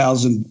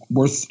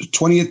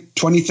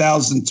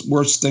 20,000th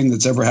worst thing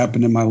that's ever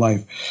happened in my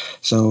life.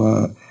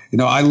 So,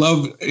 I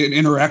love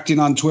interacting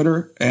on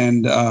Twitter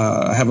and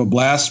I have a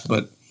blast,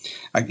 but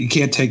you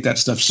can't take that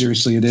stuff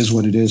seriously. It is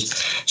what it is.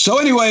 So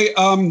anyway,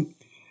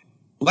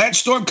 Lance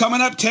Storm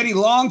coming up, Teddy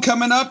Long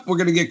coming up. We're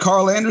going to get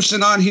Carl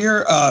Anderson on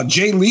here,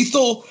 Jay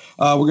Lethal.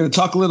 We're going to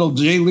talk a little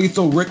Jay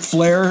Lethal, Ric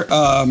Flair.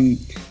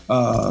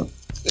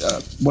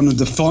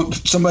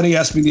 Somebody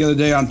asked me the other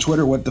day on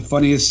Twitter what the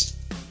funniest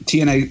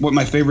what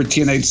my favorite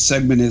TNA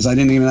segment is. I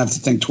didn't even have to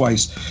think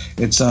twice.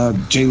 It's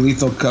Jay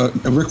Lethal,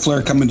 Ric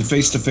Flair coming to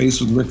face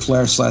with Ric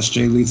Flair /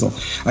 Jay Lethal.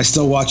 I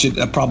still watch it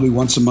probably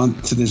once a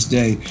month to this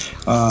day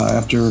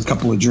after a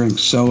couple of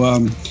drinks. So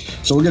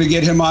we're going to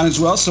get him on as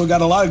well. So we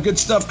got a lot of good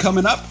stuff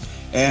coming up.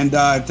 And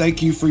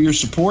thank you for your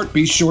support.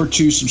 Be sure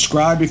to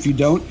subscribe if you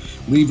don't.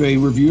 Leave a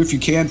review if you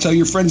can. Tell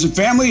your friends and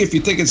family if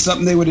you think it's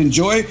something they would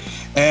enjoy.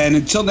 And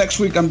until next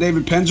week, I'm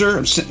David Penzer.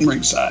 I'm sitting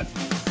ringside.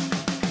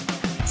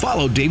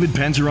 Follow David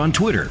Penzer on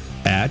Twitter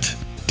at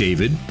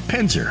David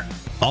Penzer.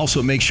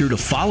 Also, make sure to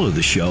follow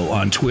the show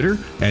on Twitter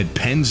at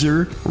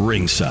Penzer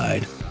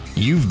Ringside.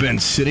 You've been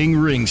sitting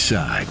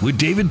ringside with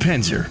David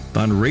Penzer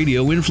on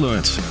Radio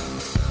Influence.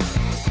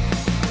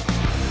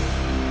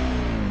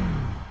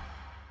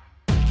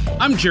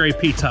 I'm Jerry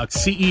Petuck,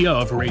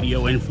 CEO of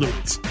Radio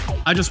Influence.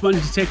 I just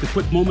wanted to take a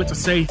quick moment to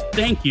say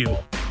thank you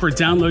for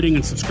downloading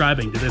and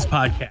subscribing to this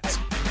podcast.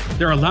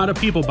 There are a lot of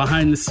people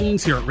behind the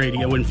scenes here at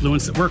Radio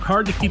Influence that work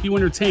hard to keep you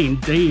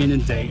entertained day in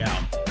and day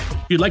out.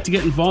 If you'd like to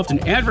get involved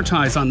and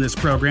advertise on this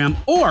program,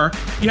 or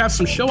you have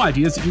some show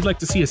ideas that you'd like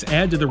to see us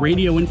add to the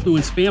Radio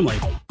Influence family,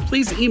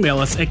 please email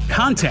us at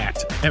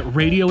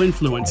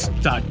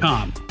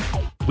contact@radioinfluence.com.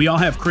 We all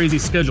have crazy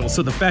schedules,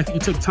 so the fact that you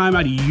took time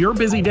out of your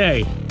busy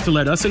day to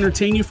let us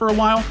entertain you for a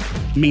while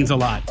means a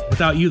lot.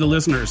 Without you, the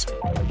listeners,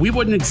 we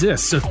wouldn't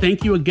exist, so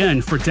thank you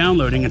again for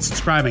downloading and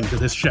subscribing to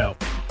this show.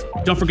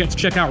 Don't forget to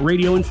check out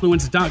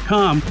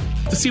radioinfluence.com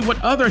to see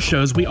what other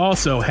shows we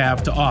also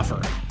have to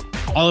offer.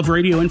 All of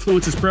Radio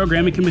Influence's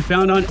programming can be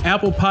found on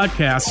Apple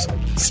Podcasts,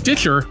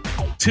 Stitcher,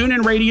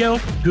 TuneIn Radio,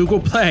 Google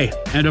Play,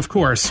 and of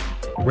course,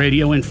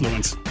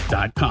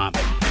 radioinfluence.com.